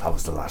 Yeah, that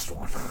was the last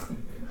one.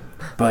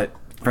 But,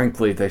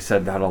 frankly, they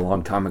said that a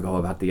long time ago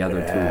about the other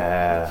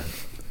Yeah.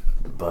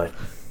 But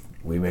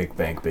we make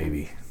bank,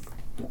 baby.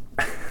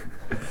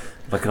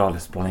 Look at all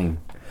this bling.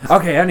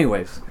 Okay,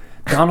 anyways.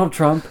 Donald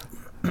Trump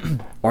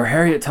or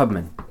Harriet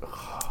Tubman?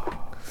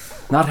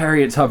 Not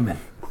Harriet Tubman.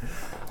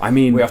 I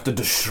mean, We have to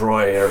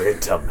destroy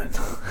Harriet Tubman.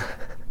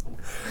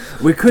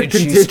 we could Did she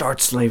continue.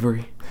 start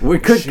slavery? We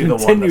could She the one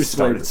continue that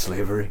started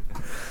slavery.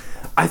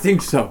 slavery. I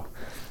think so.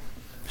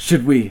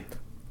 Should we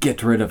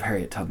get rid of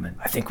Harriet Tubman?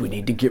 I think we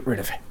need to get rid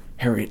of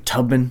Harriet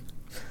Tubman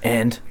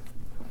and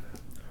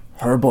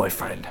her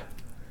boyfriend.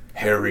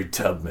 Harry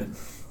Tubman.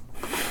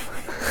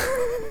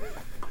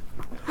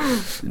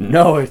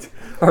 No,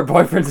 our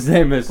boyfriend's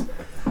name is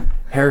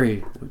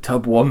Harry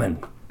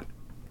Tubwoman.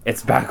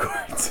 It's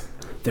backwards.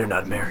 They're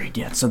not married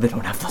yet, so they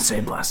don't have the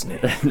same last name.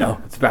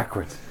 No, it's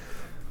backwards.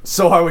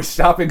 So are we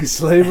stopping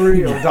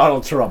slavery or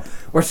Donald Trump?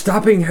 We're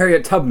stopping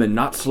Harriet Tubman,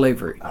 not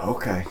slavery.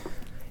 Okay.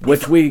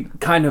 Which we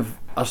kind of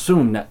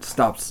assume that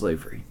stops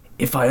slavery.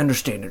 If I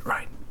understand it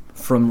right,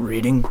 from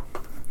reading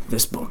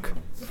this book,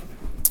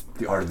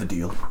 The Art of the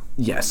Deal.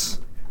 yes,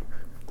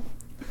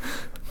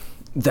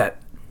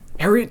 that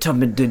Harriet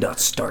Tubman did not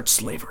start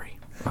slavery.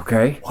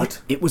 Okay?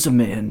 What? It was a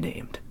man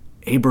named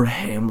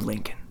Abraham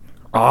Lincoln.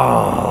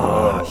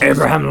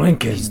 Abraham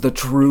Lincoln. He's the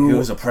true He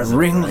was a president,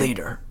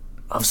 ringleader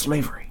of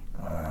slavery.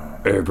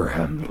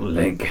 Abraham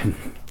Lincoln.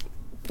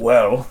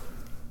 Well,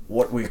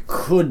 what we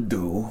could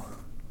do,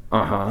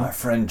 Uh-huh. my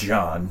friend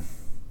John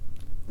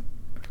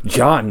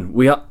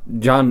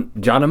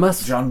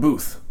Johnimus? John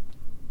Booth.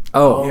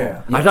 Oh,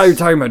 yeah. I thought you were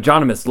talking about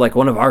Johnimus, like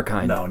one of our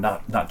kind. No,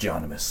 not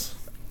Johnimus.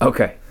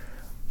 Okay.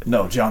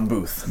 No, John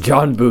Booth.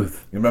 John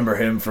Booth. You remember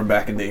him from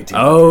back in the 1800s?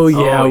 Oh,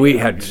 yeah, we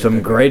had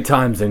some great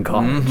times in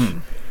college.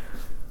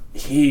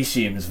 He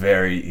seems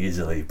very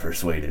easily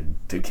persuaded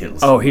to kill Oh,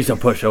 someone. he's a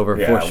pushover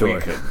yeah, for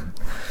sure.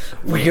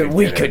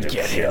 We could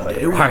get him.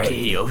 All right,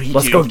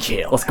 let's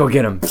go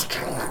get him.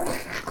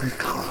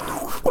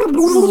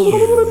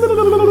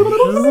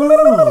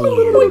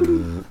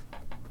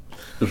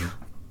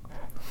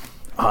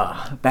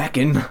 Back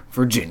in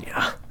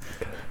Virginia.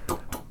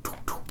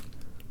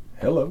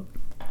 Hello.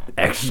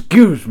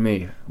 Excuse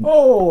me.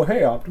 Oh,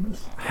 hey,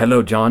 Optimus.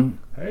 Hello, John.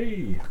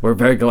 Hey. We're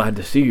very glad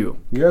to see you.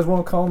 You guys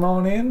want to come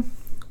on in?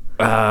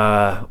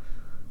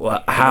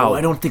 Well, how? Oh,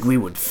 I don't think we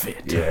would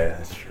fit. Yeah,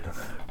 that's true. You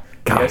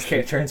guys Gosh,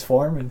 can't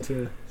transform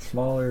into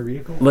smaller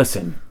vehicles?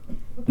 listen.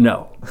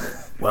 No.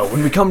 Well,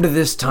 when we come to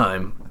this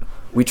time,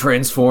 we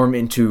transform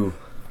into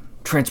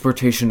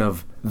transportation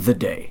of the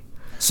day.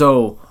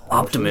 So,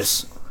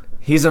 Optimus,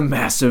 he's a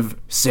massive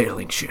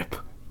sailing ship.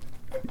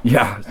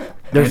 Yeah,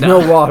 there's no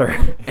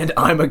water. And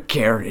I'm a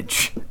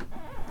carriage.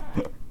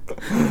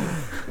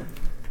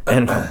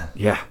 And,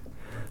 yeah.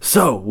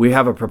 So, we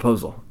have a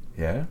proposal.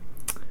 Yeah?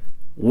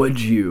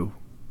 Would you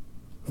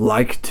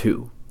like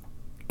to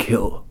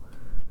kill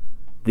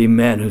the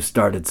man who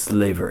started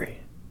slavery,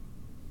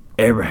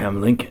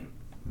 Abraham Lincoln?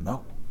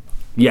 No.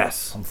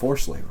 Yes. I'm for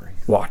slavery.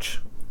 Watch.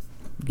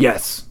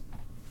 Yes.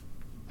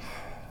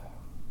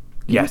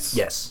 Yes.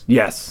 Yes.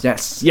 Yes.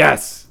 Yes.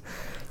 Yes.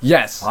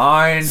 Yes.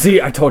 Fine.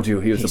 See, I told you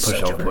he was He's a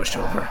such a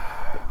pushover. pushover.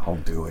 I'll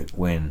do it.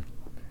 When?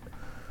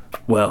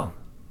 Well,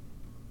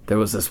 there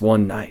was this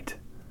one night.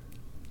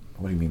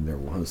 What do you mean there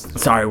was?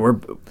 Sorry,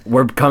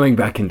 we're coming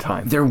back in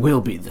time. There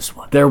will be this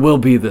one. There will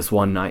be this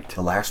one night.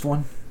 The last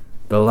one?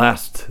 The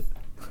last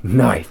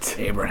night.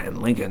 Abraham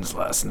Lincoln's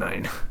last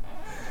night.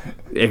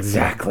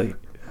 Exactly.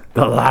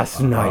 The last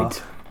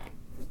night.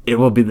 It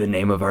will be the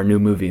name of our new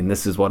movie, and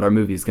this is what our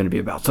movie is going to be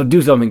about. So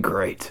do something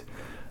great.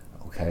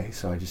 Okay,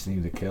 so I just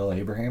need to kill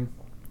Abraham?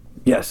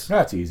 Yes.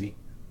 That's easy.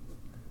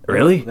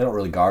 Really? They don't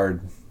really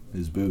guard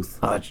his booth.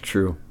 Oh, that's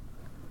true.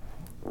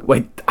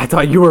 Wait, I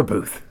thought you were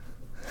Booth.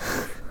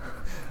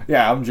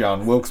 Yeah, I'm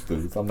John Wilkes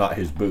Booth. I'm not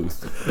his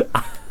booth.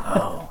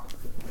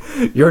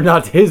 You're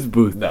not his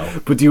Booth.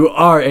 No. But you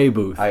are a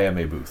Booth. I am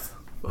a Booth.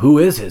 Who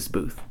is his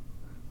Booth?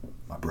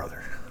 My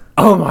brother.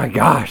 Oh my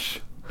gosh.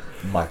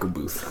 Michael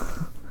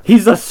Booth.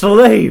 He's a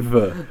slave.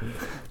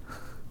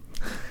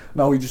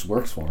 No, he just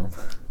works for him.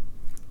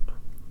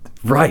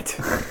 Right.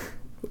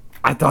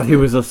 I thought he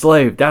was a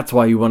slave. That's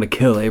why you want to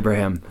kill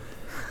Abraham.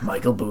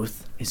 Michael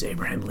Booth is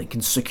Abraham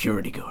Lincoln's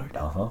security guard.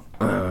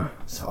 Uh-huh.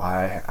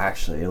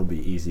 So it'll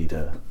be easy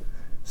to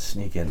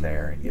sneak in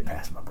there and get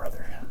past my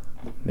brother.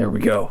 There we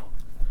go.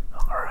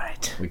 All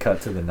right. We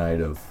cut to the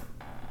night of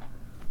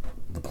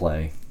the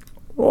play.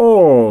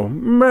 Oh,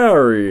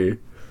 Mary.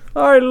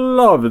 I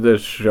love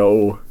this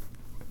show.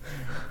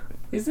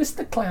 Is this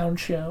the clown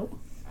show?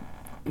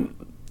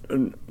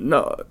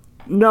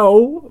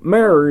 No,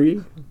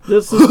 Mary.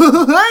 This is...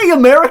 Hey,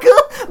 America!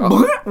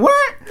 What?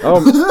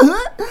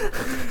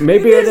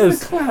 Maybe it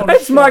is.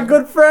 It's my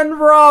good friend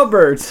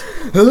Robert.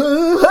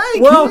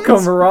 Hey,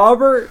 Welcome,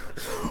 Robert.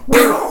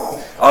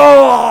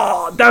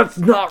 Oh, that's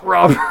not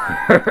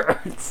Robert.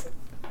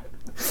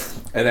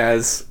 And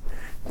as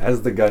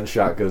the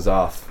gunshot goes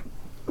off,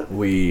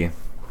 we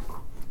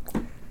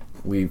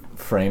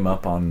frame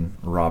up on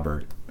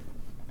Robert,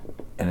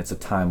 and it's a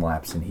time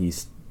lapse, and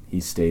he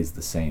stays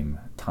the same.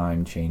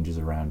 Time changes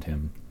around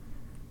him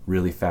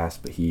really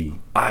fast, but he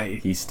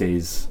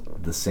stays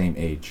the same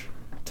age.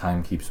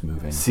 Time keeps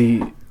moving.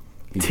 See,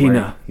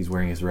 Tina. He's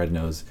wearing his red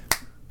nose.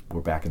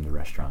 We're back in the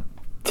restaurant.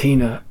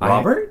 Tina.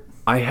 Robert?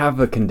 I have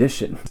a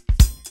condition.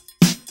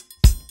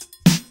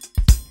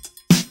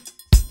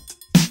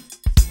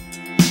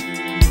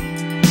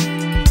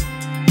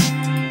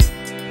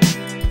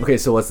 Okay,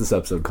 so what's this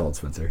episode called,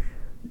 Spencer?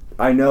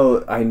 I know.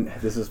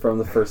 This is from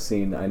the first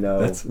scene. I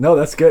know.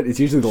 That's good. It's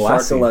usually the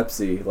last scene.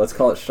 Sharkolepsy. Let's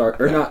call it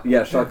Sharkolepsy.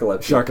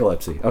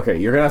 Sharkolepsy. Okay,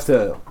 you're gonna have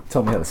to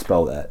tell me how to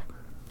spell that.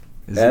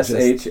 Is it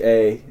just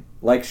SHA,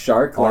 like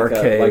shark,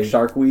 RK like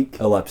Shark Week.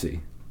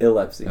 epilepsy.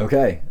 Epilepsy.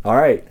 Okay, all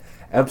right.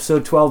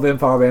 Episode 12,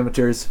 Empire of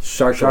Amateurs.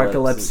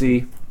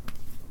 Sharkolepsy.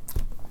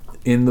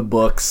 In the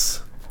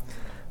books.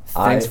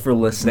 Thanks for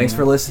listening. Thanks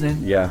for listening.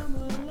 Yeah.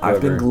 I've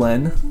been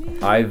Glenn,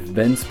 I've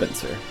been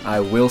Spencer.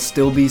 I will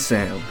still be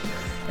Sam.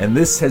 and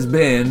this has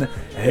been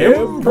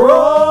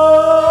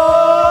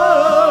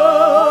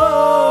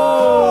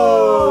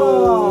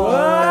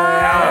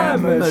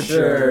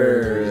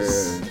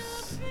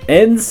Amateurs.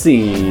 End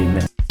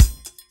scene.